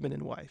were husband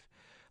and wife.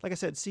 Like I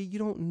said, see, you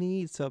don't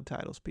need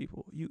subtitles,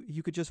 people.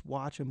 You could just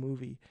watch a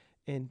movie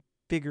and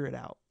figure it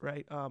out,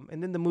 right?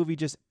 And then the movie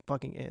just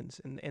fucking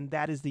ends, and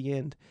that is the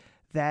end.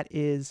 That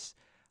is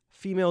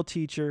female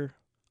teacher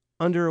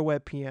under a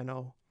wet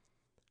piano.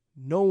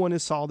 No one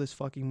has saw this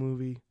fucking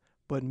movie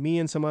but me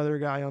and some other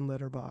guy on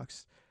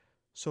Letterboxd.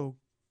 So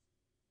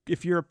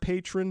if you're a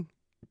patron,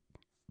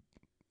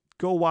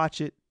 go watch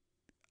it.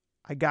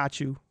 I got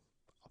you.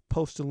 I'll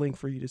post a link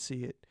for you to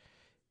see it.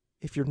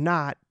 If you're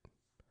not,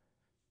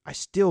 I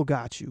still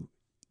got you.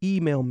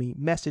 Email me,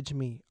 message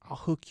me. I'll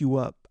hook you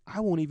up.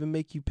 I won't even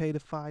make you pay the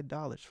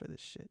 $5 for this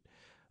shit.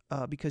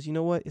 Because you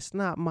know what? It's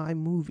not my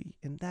movie.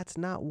 And that's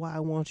not why I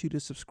want you to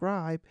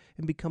subscribe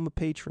and become a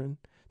patron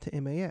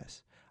to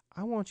MAS.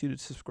 I want you to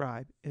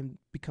subscribe and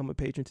become a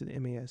patron to the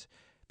MAS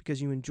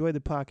because you enjoy the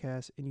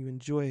podcast and you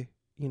enjoy,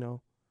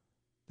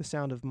 the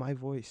sound of my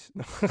voice.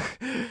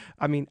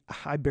 I mean,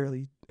 I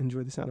barely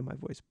enjoy the sound of my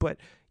voice, but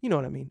you know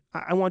what I mean?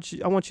 I want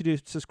you to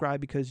subscribe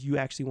because you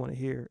actually want to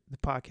hear the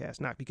podcast,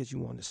 not because you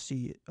want to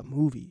see a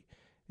movie.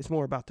 It's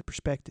more about the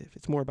perspective.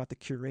 It's more about the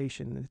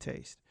curation and the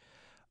taste.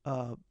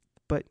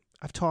 But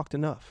I've talked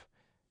enough.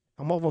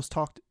 I'm almost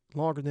talked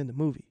longer than the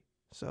movie.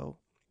 So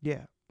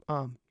yeah.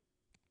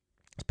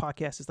 This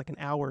podcast is like an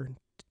hour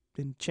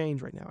and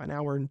change right now, an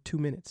hour and 2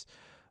 minutes.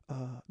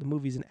 The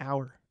movie's an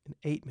hour and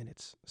 8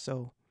 minutes.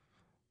 So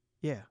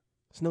yeah,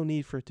 there's no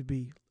need for it to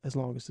be as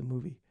long as the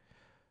movie.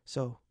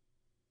 So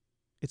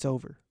it's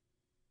over.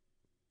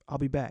 I'll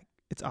be back.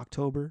 It's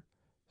October.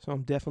 So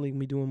I'm definitely going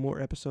to be doing more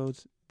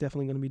episodes.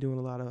 Definitely going to be doing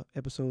a lot of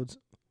episodes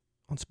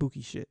on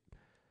spooky shit.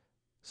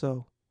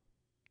 So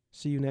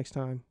see you next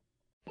time.